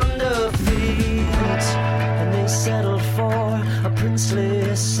trampled under feet, and they settled for a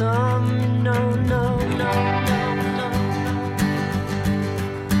princely sum. No, no, no, no, no.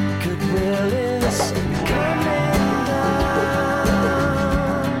 Goodwill is coming down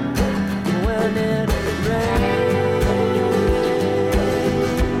when it rains.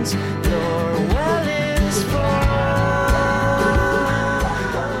 Your well is full.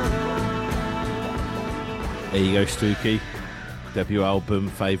 There you go, Stookie. Debut album,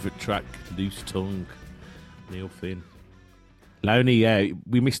 favourite track, Loose Tongue, Neil Finn. Loney, yeah,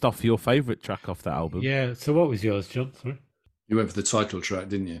 we missed off your favourite track off that album. Yeah, so what was yours, John? Sorry. You went for the title track,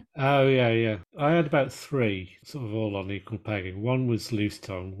 didn't you? Oh, yeah. I had about three, sort of all on equal pegging. One was Loose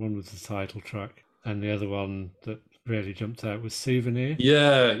Tongue, one was the title track, and the other one that really jumped out was Souvenir.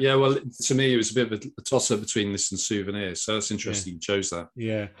 Yeah. Well, to me, it was a bit of a toss-up between this and Souvenir, so that's interesting you chose that.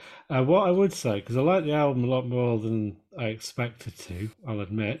 Yeah. What I would say, because I like the album a lot more than I expected to, I'll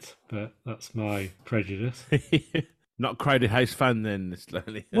admit, but that's my prejudice. Not a Crowded House fan then,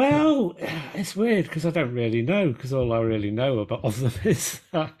 Loney. Well, it's weird because I don't really know, because all I really know about of them is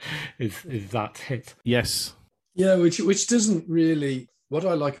that hit. Yes. Yeah, which doesn't really... What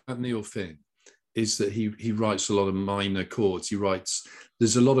I like about Neil Finn is that he writes a lot of minor chords.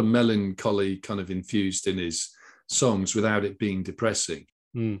 There's a lot of melancholy kind of infused in his songs without it being depressing.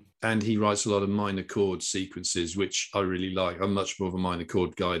 And he writes a lot of minor chord sequences, which I really like. I'm much more of a minor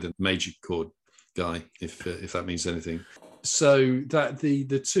chord guy than major chord guy, if that means anything. So that the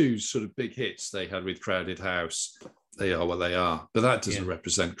two sort of big hits they had with Crowded House, they are what they are. But that doesn't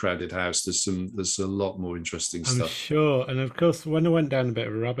represent Crowded House. There's a lot more interesting stuff. I'm sure. And of course, when I went down a bit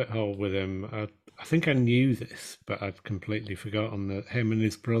of a rabbit hole with him, I think I knew this, but I'd completely forgotten that him and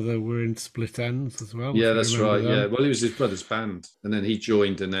his brother were in Split Ends as well. Yeah, that's right. Yeah, well, it was his brother's band, and then he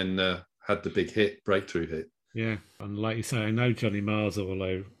joined, and then had the big breakthrough hit. Yeah, and like you say, I know Johnny Marr's all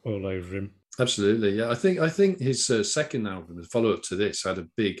over him. Absolutely, yeah. I think his second album, the follow-up to this, had a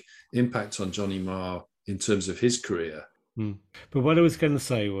big impact on Johnny Marr in terms of his career. But what I was going to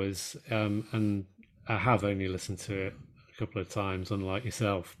say was, and I have only listened to it a couple of times, unlike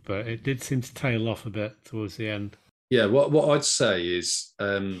yourself, but it did seem to tail off a bit towards the end. Yeah, what I'd say is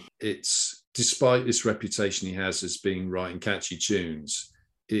it's, despite this reputation he has as being writing catchy tunes,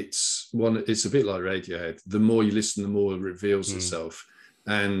 it's a bit like Radiohead. The more you listen, the more it reveals itself.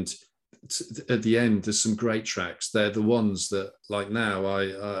 And at the end, there's some great tracks. They're the ones that, like now,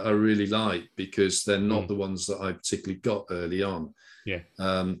 I really like, because they're not the ones that I particularly got early on. Yeah.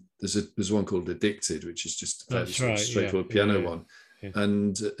 There's one called Addicted, which is just a That's right, straightforward piano one. Yeah.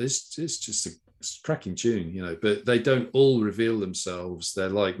 And it's just a cracking tune, you know, but they don't all reveal themselves. They're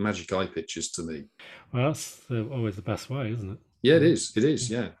like magic eye pictures to me. Well, that's always the best way, isn't it? Yeah, it is,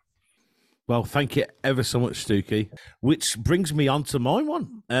 yeah. Well, thank you ever so much, Stookie. Which brings me on to my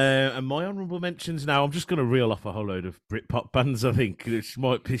one. And my honourable mentions now, I'm just going to reel off a whole load of Britpop bands, I think, which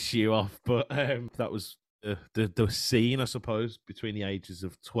might piss you off. But that was the scene, I suppose, between the ages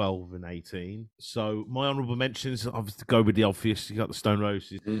of 12 and 18. So my honourable mentions, obviously, to go with the obvious, you got the Stone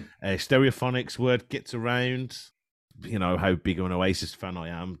Roses. Stereophonics, Word Gets Around. You know how big of an Oasis fan I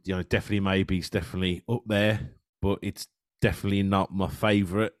am. You know, definitely Maybe's definitely up there, but it's definitely not my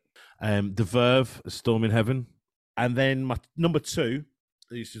favourite. The Verve, A Storm in Heaven. And then my number 2,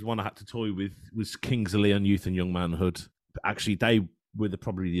 this is one I had to toy with, was Kings of Leon, Youth and Young Manhood. Actually, they were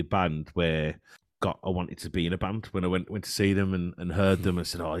probably the band where I wanted to be in a band when I went to see them and heard them and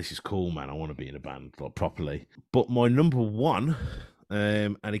said, oh, this is cool, man. I want to be in a band, like, properly. But my number 1,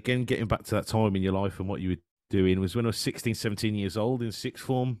 and again, getting back to that time in your life and what you were doing, was when I was 16, 17 years old in sixth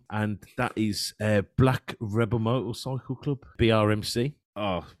form. And that is Black Rebel Motorcycle Club, BRMC.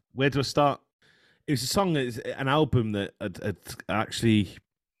 Oh, where do I start? It was a song, an album that I'd actually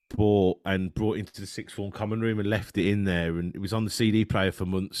bought into the sixth form common room and left it in there, and it was on the CD player for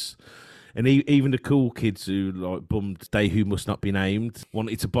months. And even the cool kids who like bummed They Who Must Not Be Named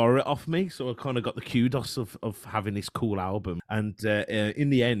wanted to borrow it off me, so I kind of got the kudos of having this cool album. And in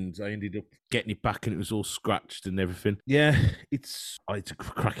the end, I ended up getting it back, and it was all scratched and everything. Yeah, it's a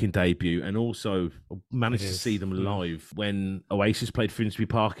cracking debut, and also I managed to see them live when Oasis played Finsbury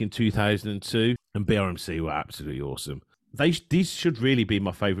Park in 2002, and BRMC were absolutely awesome. These should really be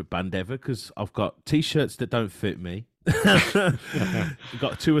my favourite band ever, because I've got T-shirts that don't fit me. I've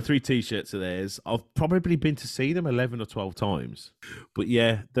got 2 or 3 T-shirts of theirs. I've probably been to see them 11 or 12 times. But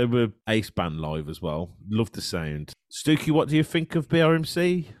yeah, they were ace band live as well. Love the sound. Stookie, what do you think of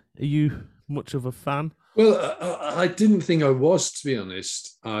BRMC? Are you much of a fan? Well, I didn't think I was, to be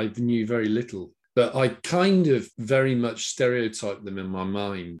honest. I knew very little. But I kind of very much stereotyped them in my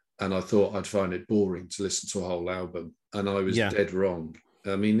mind, and I thought I'd find it boring to listen to a whole album. And I was dead wrong.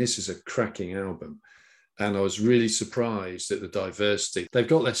 I mean, this is a cracking album. And I was really surprised at the diversity. They've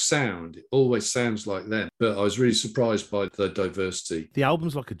got their sound. It always sounds like them. But I was really surprised by the diversity. The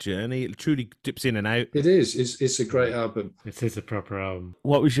album's like a journey. It truly dips in and out. It is. It's a great album. It is a proper album.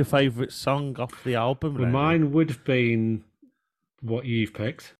 What was your favourite song off the album? Well, mine would have been what you've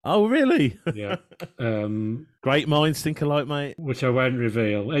picked. Oh, really? Yeah. Great minds think alike, mate. Which I won't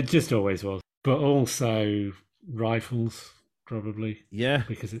reveal. It just always was. But also Rifles, probably. Yeah.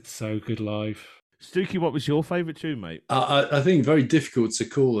 Because it's so good live. Stookie, what was your favourite tune, mate? I think very difficult to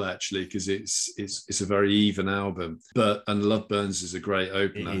call, actually, because it's a very even album. And Love Burns is a great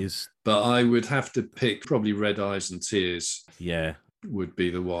opener. It is. But I would have to pick probably Red Eyes and Tears. Yeah. Would be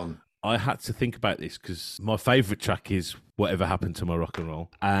the one. I had to think about this because my favourite track is Whatever Happened to My Rock and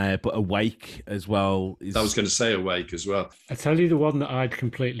Roll. But Awake as well. I was going to say Awake as well. I tell you the one that I'd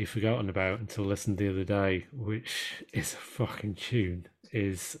completely forgotten about until listening the other day, which is a fucking tune,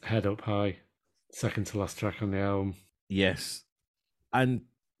 is Head Up High. Second to last track on the album. Yes. And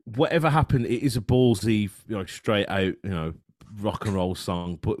Whatever Happened, it is a ballsy, straight out, rock and roll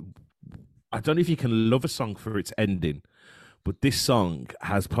song. But I don't know if you can love a song for its ending. But this song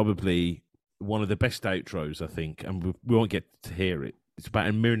has probably one of the best outros, I think. And we won't get to hear it. It's about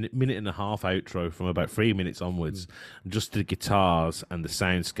a minute and a half outro from about 3 minutes onwards. Just the guitars and the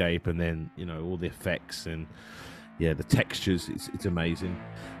soundscape and then, all the effects and, the textures. It's amazing.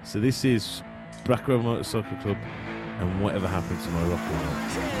 So this is Black Rebel Motorcycle Club and Whatever Happened to My Rock and Roll.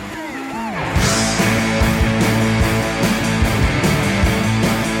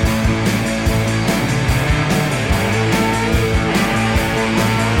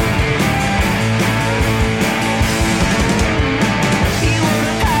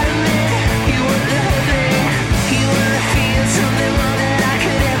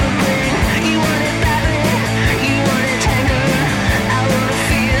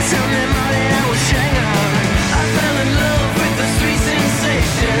 Something more than I was strung on. I fell in love with the sweet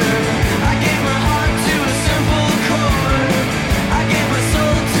sensation.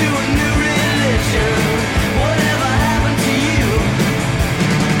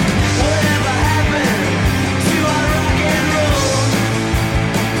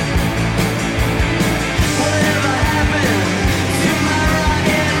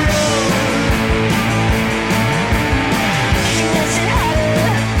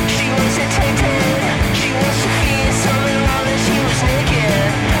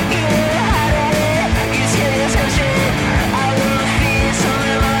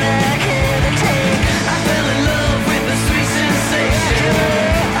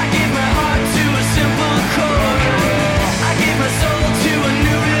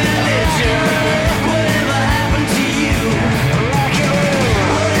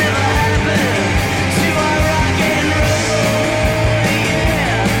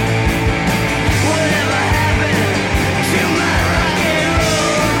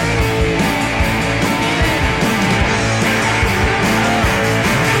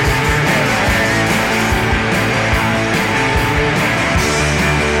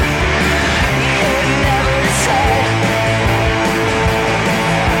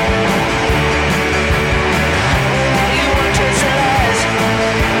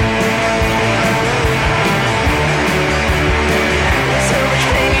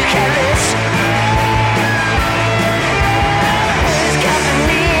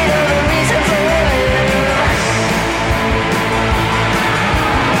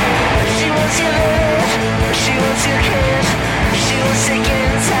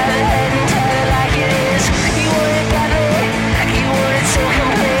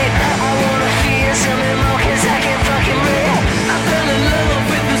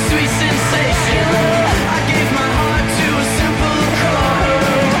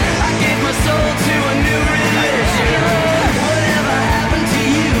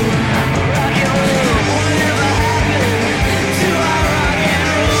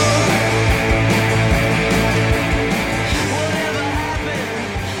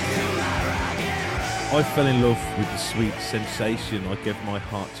 fell in love with the sweet sensation. I gave my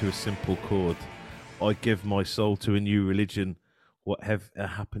heart to a simple chord. I give my soul to a new religion. What have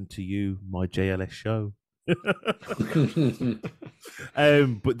happened to you, my JLS show? But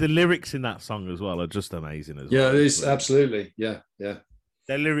the lyrics in that song as well are just amazing as well. Yeah, it is absolutely. Yeah.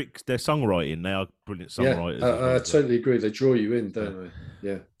 Their lyrics, their songwriting, they are brilliant Yeah, songwriters. I totally agree. They draw you in, don't they?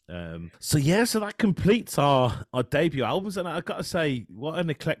 Yeah. So that completes our debut albums, and I've got to say, what an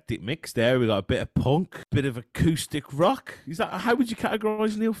eclectic mix there. We got a bit of punk, bit of acoustic rock. Is that how would you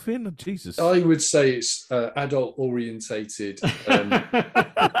categorise Neil Finn? Oh, Jesus, I would say it's adult orientated.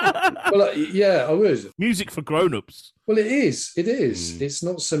 Well, yeah, I would. Music for grown-ups. Well, it is. It is. It's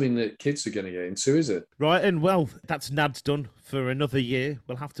not something that kids are going to get into, is it? Right, and well, that's NAD's done for another year.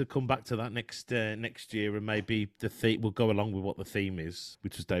 We'll have to come back to that next year, and maybe the theme will go along with what the theme is,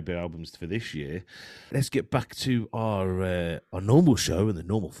 which was debut albums for this year. Let's get back to our normal show in the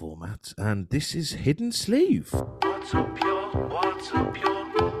normal format, and this is Hidden Sleeve. What's up, yo? What's up, yo?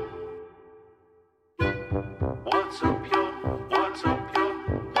 What's up, yo? What's up, yo?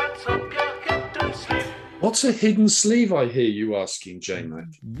 What's up, yo? Hidden sleeve. What's a hidden sleeve, I hear you asking, J-Mac?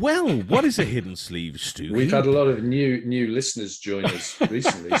 Well, what is a hidden sleeve, Stu? We've had a lot of new listeners join us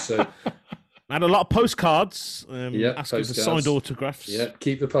recently, so... And a lot of postcards, asking postcards. for signed autographs. Yeah,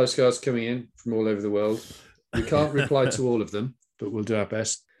 keep the postcards coming in from all over the world. We can't reply to all of them, but we'll do our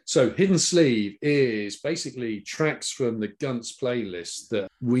best. So Hidden Sleeve is basically tracks from the Guns playlist that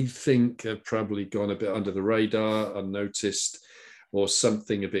we think have probably gone a bit under the radar, unnoticed, or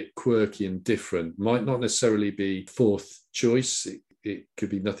something a bit quirky and different. Might not necessarily be fourth choice. It could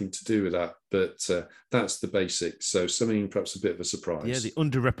be nothing to do with that, but that's the basics. So something perhaps a bit of a surprise. Yeah, the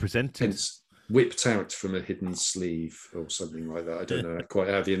underrepresented. Hence, whipped out from a hidden sleeve or something like that. I don't know quite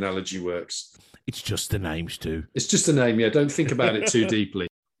how the analogy works. It's just a name, Stu. It's just a name, yeah. Don't think about it too deeply.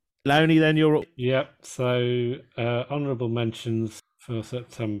 Lowney, then you're up. Yep. So honourable mentions for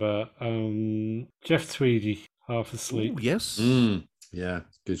September. Jeff Tweedy, Half Asleep. Ooh, yes. Yeah,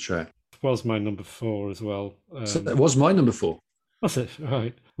 good track. Was my number 4 as well. So that was my number 4. Was it?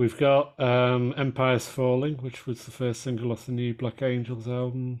 Right. We've got Empire's Falling, which was the first single off the new Black Angels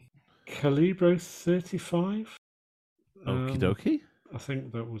album. Calibro 35. Okie dokie. I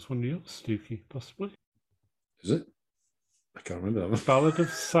think that was one of yours, Stookie, possibly. Is it? I can't remember that one. Ballad of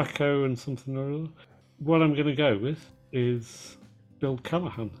Sacco and something or other. What I'm going to go with is Bill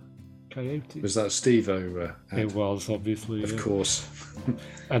Callahan, Coyote. Was that Steve-O? It was, obviously. Of course.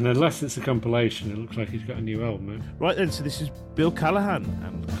 And unless it's a compilation, it looks like he's got a new album out. Right then, so this is Bill Callahan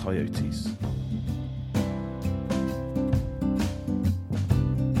and Coyotes.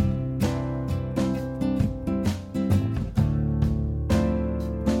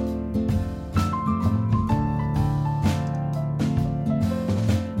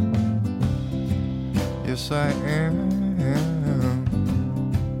 Yes, I am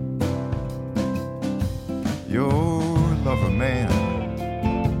your lover man.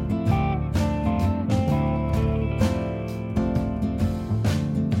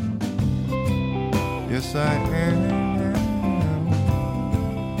 Yes, I am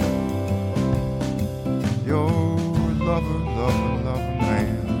your lover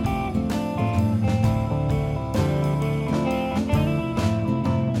man.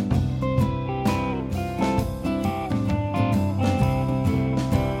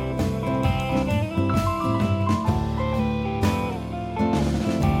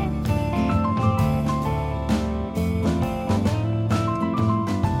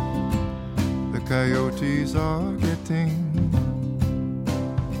 Coyotes are getting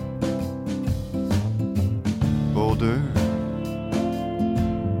bolder.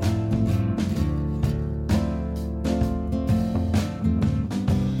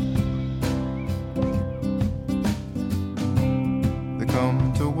 They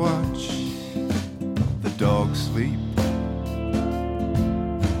come to watch the dogs sleep.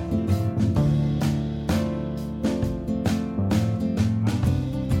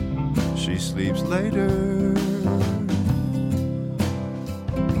 She sleeps later,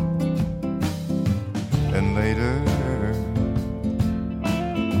 and later,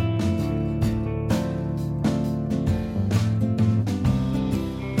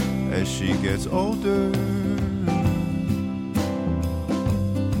 as she gets older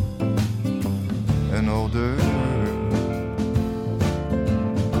and older.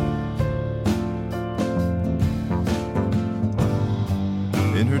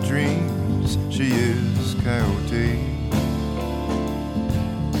 In her dreams, she is Coyote,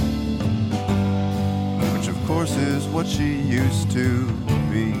 which of course is what she used to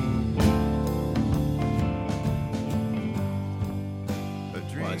be.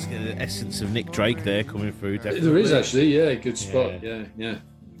 Right, let's get the essence of Nick Drake there coming through. Definitely. There is actually, yeah, good spot. Yeah.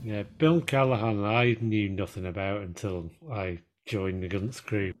 Yeah, Bill Callahan, I knew nothing about until I joined the Guns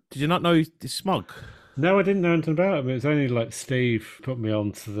crew. Did you not know he's Smog? No, I didn't know anything about him. It was only like Steve put me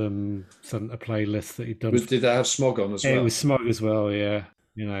on to them, sent a playlist that he'd done. Did they have Smog on as well? It was Smog as well, yeah.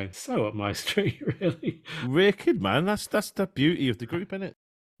 You know, so up my street, really. Rare kid, man. That's the beauty of the group, isn't it?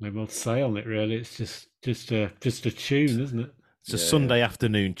 No more to say on it, really. It's just a tune, isn't it? It's a Sunday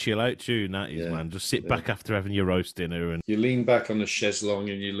afternoon chill out tune, that is, Yeah. man. Just sit back after having your roast dinner and You lean back on the chaise-longue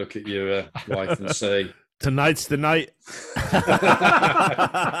and you look at your wife and say, tonight's the night.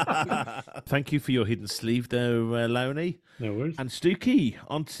 Thank you for your hidden sleeve there, Lowney. No worries. And Stookie,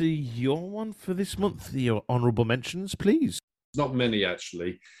 on to your one for this month. Your honourable mentions, please. not many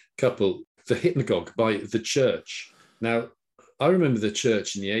actually, couple, The Hypnagogue by The Church. Now, I remember The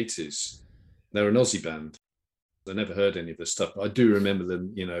Church in the 80s. They're an Aussie band. I never heard any of this stuff, but I do remember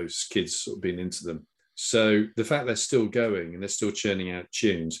them, you know, as kids sort of being into them. So the fact they're still going and they're still churning out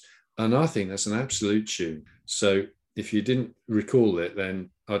tunes, and I think that's an absolute tune. So if you didn't recall it, then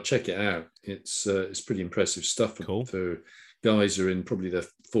I'll check it out. It's pretty impressive stuff for guys who are in probably their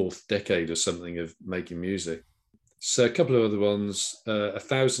fourth decade or something of making music. So a couple of other ones,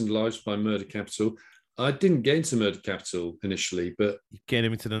 1,000 Lives by Murder Capital. I didn't get into Murder Capital initially, but You're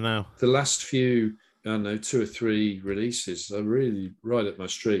getting into the now. the last few, I don't know, 2 or 3 releases are really right up my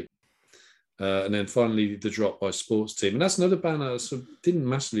street. And then finally, The Drop by Sports Team. And that's another band I sort of didn't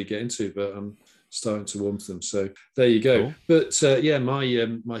massively get into, but I'm starting to warm to them. So there you go. Cool. But yeah, my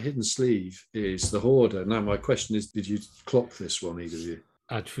hidden sleeve is The Hoarder. Now, my question is, did you clock this one, either of you?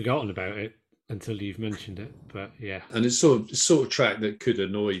 I'd forgotten about it until you've mentioned it, but yeah. And it's sort of track that could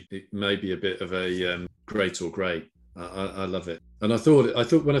annoy, it may be a bit of a great or great. I love it. And I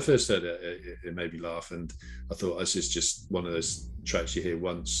thought when I first heard it, it made me laugh. And I thought this is just one of those tracks you hear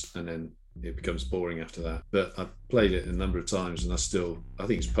once and then it becomes boring after that. But I've played it a number of times and I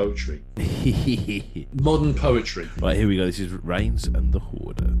think it's poetry. Modern poetry. Right, here we go. This is Rains and The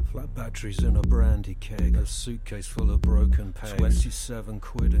Hoarder. Flat batteries in a brandy keg, a suitcase full of broken pegs, 27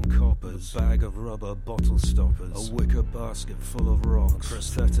 quid in coppers, a bag of rubber bottle stoppers, a wicker basket full of rocks,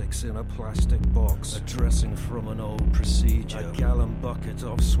 prosthetics in a plastic box, a dressing from an old procedure, a gallon bucket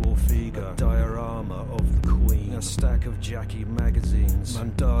of Swarfiga, a diorama of the Queen, a stack of Jackie magazines,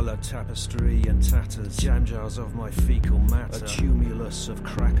 mandala tapestry and tatters, jam jars of my fecal matter, a tumulus of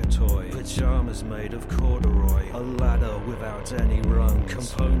Krakatoa, pajamas made of corduroy, a ladder without any rungs,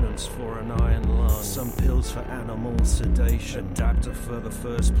 components for an iron lung, some pills for animal sedation, adapter for the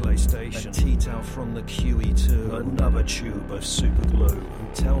first PlayStation, a tea towel from the QE2, another tube of super glue.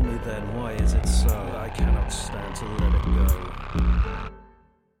 And tell me then, why is it so? I cannot stand to let it go.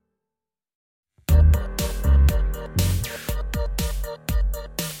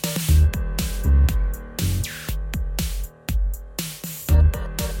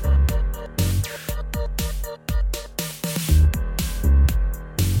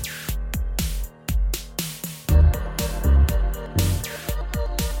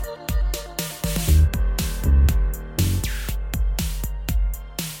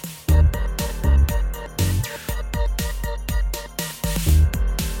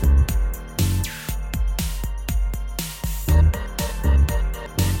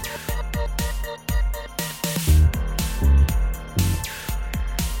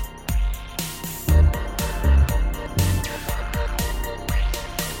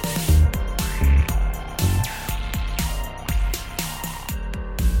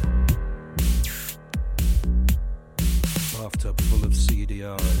 Bathtub full of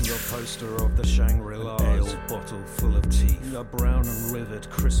CDRs, a poster of the Shangri-La, an ale bottle full of teeth, a brown and rivet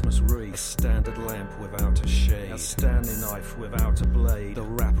Christmas wreath, a standard lamp without a shade, a Stanley knife without a blade, the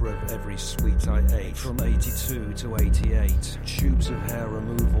wrapper of every sweet I ate, from 82 to 88, tubes of hair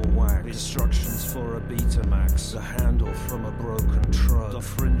removal wax, instructions for a Betamax, a handle from a broken trug, a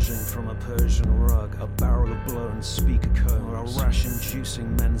fringing from a Persian rug, a barrel of blown speaker cone, a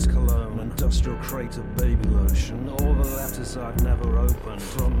rash-inducing men's cologne, an industrial crate of baby lotion, all the letters I've never opened,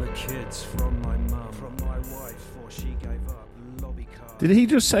 from the kids, from my mum, from my wife, for she gave up, lobby card. Did he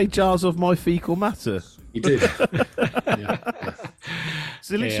just say jars of my fecal matter? He did.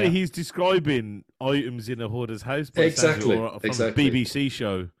 So literally, he's describing items in a hoarder's house. by the sounds of Exactly, it, or from exactly. a BBC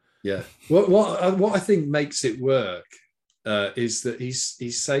show. Yeah. What I think makes it work is that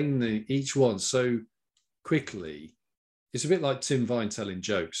he's saying each one so quickly. It's a bit like Tim Vine telling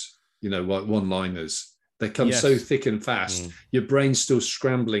jokes, you know, like one-liners. They come so thick and fast. Your brain's still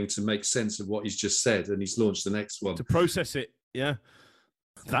scrambling to make sense of what he's just said, and he's launched the next one. To process it, yeah.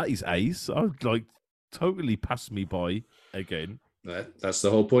 That is ace. I would like totally passed me by again. That's the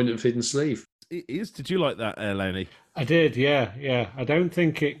whole point of Hidden Sleeve. It is. Did you like that, Lenny? I did, yeah. I don't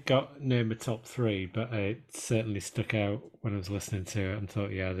think it got near my top 3, but it certainly stuck out when I was listening to it and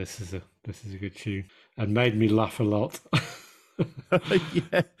thought, yeah, this is a good tune, and made me laugh a lot.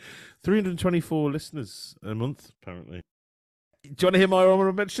 Yeah, 324 listeners a month apparently. Do you want to hear my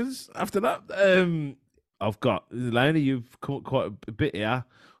honorable mentions after that? I've got Lenny. You've come up quite a bit here.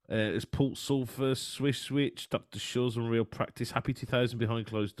 There's Pulse Sulphur, Swish Switch, Dr. Shaw's Unreal Practice, Happy 2000 Behind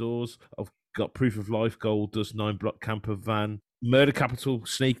Closed Doors. I've got Proof of Life, Gold Dust, 9 Block Camper Van. Murder Capital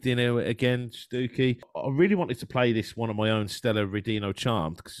sneaked in here again, Stooky. I really wanted to play this one of my own, Stella Redino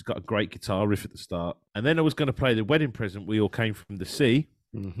Charmed, because it's got a great guitar riff at the start. And then I was going to play The Wedding Present, We All Came From the Sea,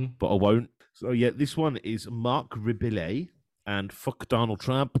 but I won't. So yeah, this one is Mark Ribile and Fuck Donald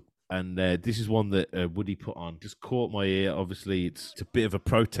Trump. And this is one that Woody put on. Just caught my ear. Obviously, it's a bit of a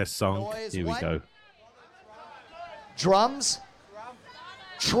protest song. Noise, Here we what? go. Drums?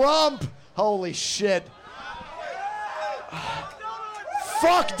 Trump! Holy shit.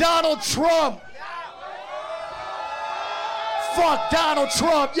 Fuck Donald Trump! Fuck Donald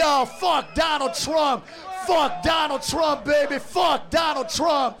Trump! Yo, fuck Donald Trump! Fuck Donald Trump, baby! Fuck Donald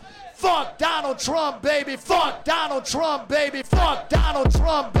Trump! Fuck Donald Trump, baby. Fuck Donald Trump, baby. Fuck Donald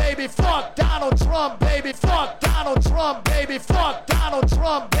Trump, baby. Fuck Donald Trump, baby. Fuck Donald Trump, baby. Fuck Donald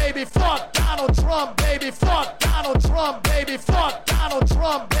Trump, baby. Fuck Donald Trump, baby. Fuck Donald Trump, baby. Fuck Donald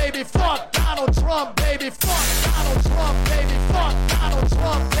Trump, baby. Fuck Donald Trump, baby. Fuck Donald Trump, baby. Fuck Donald Trump, baby. Fuck Donald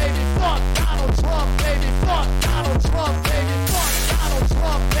Trump, baby. Fuck Donald Trump, baby. Fuck Donald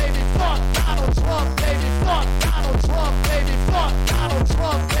Trump, baby. Fuck Donald Trump, baby. Fuck Donald Trump, baby. Fuck Donald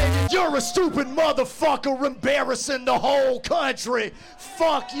Trump, baby. You're a stupid motherfucker embarrassing the whole country.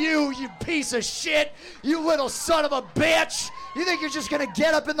 Fuck you, you piece of shit. You little son of a bitch. You think you're just gonna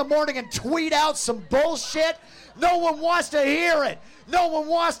get up in the morning and tweet out some bullshit? No one wants to hear it. No one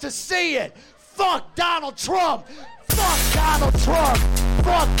wants to see it. Fuck Donald Trump. Fuck Donald Trump.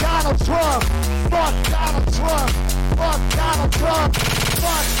 Fuck Donald Trump. Fuck Donald Trump. Fuck Donald Trump.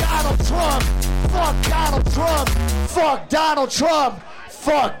 Fuck Donald Trump. Fuck Donald Trump. Fuck Donald Trump.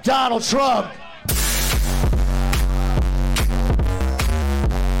 Fuck Donald Trump.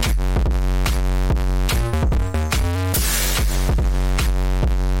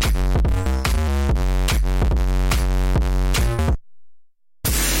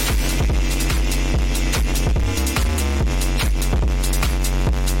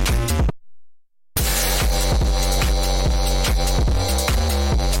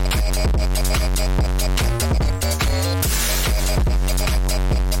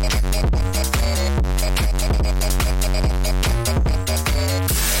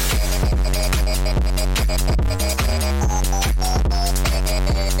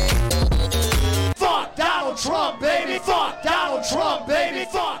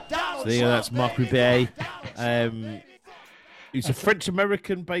 That's Marc Ribet. He's a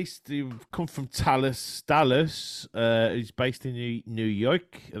French-American based. He come from Dallas. He's based in New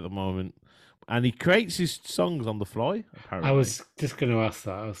York at the moment, and he creates his songs on the fly. Apparently, I was just going to ask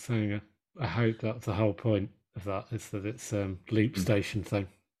that. I was saying, I hope that's the whole point of that is that it's loop station thing.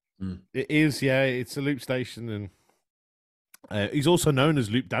 It is, yeah. It's a loop station, and he's also known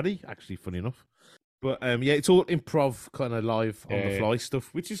as Loop Daddy. Actually, funny enough, but yeah, it's all improv, kind of live on the fly stuff,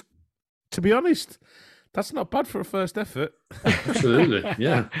 which is. To be honest, that's not bad for a first effort. Absolutely,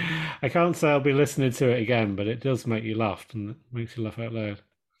 yeah. I can't say I'll be listening to it again, but it does make you laugh, and it makes you laugh out loud.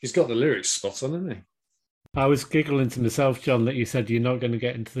 He's got the lyrics spot on, hasn't he? I was giggling to myself, John, that you said you're not going to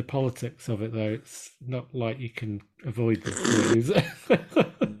get into the politics of it, though. It's not like you can avoid the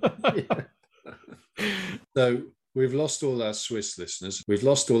So we've lost all our Swiss listeners. We've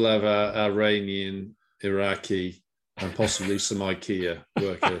lost all of our Iranian, Iraqi, and possibly some IKEA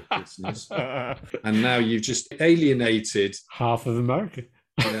worker listeners. And now you've just alienated half of America.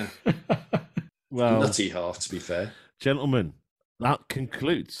 Yeah. Well, nutty half, to be fair. Gentlemen, that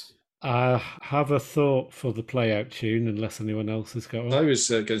concludes. I have a thought for the play-out tune, unless anyone else has got one. I was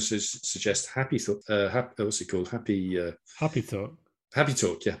going to suggest Happy Thought. What's it called? Happy Talk. Happy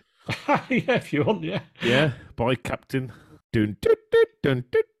Talk, yeah. Yeah, if you want, yeah. Yeah, by Captain. Dun, dun, dun, dun,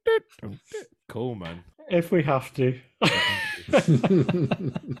 dun, dun, dun. Cool, man. If we have to.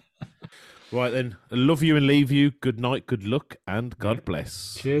 Right then, I love you and leave you. Good night, good luck, and God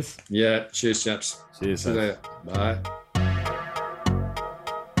bless. Cheers. Yeah, cheers, chaps. Cheers. See you later. Bye.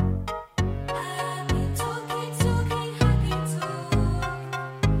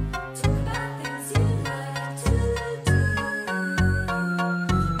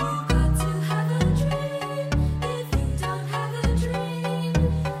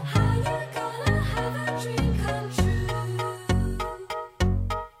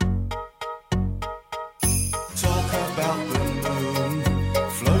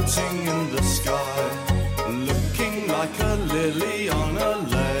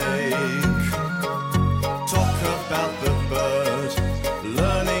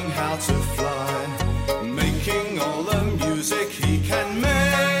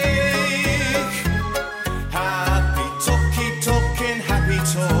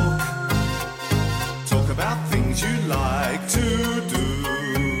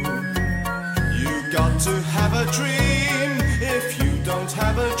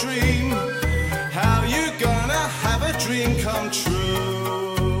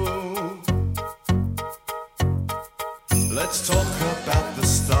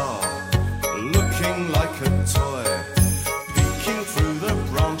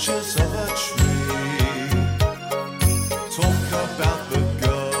 branches of a tree. Talk about the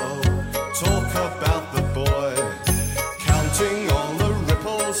girl, talk about the boy, counting all the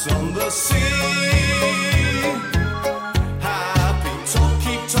ripples on the sea. Happy talk,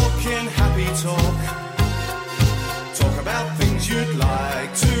 keep talking, happy talk. Talk about things you'd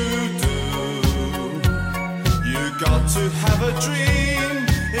like to do. You got to have a dream.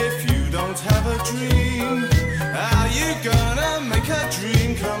 If you don't have a dream, how you gonna make a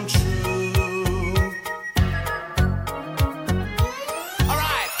dream come true? All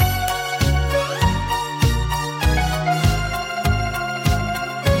right.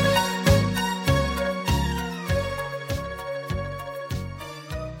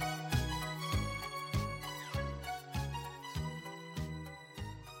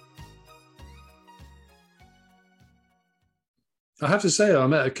 I have to say, I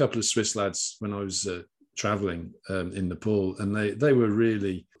met a couple of Swiss lads when I was traveling in Nepal, and they were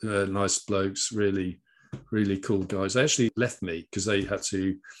really nice blokes, really, really cool guys. They actually left me because they had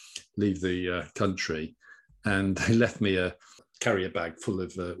to leave the country, and they left me a carrier bag full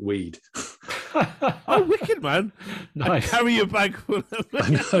of weed. Oh, wicked, man. Nice. A carrier bag full of I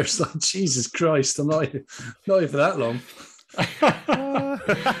know, it's like, Jesus Christ, I'm not here for that long.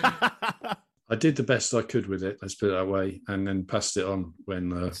 I did the best I could with it, let's put it that way, and then passed it on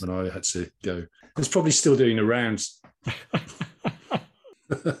when I had to go. It's probably still doing the rounds.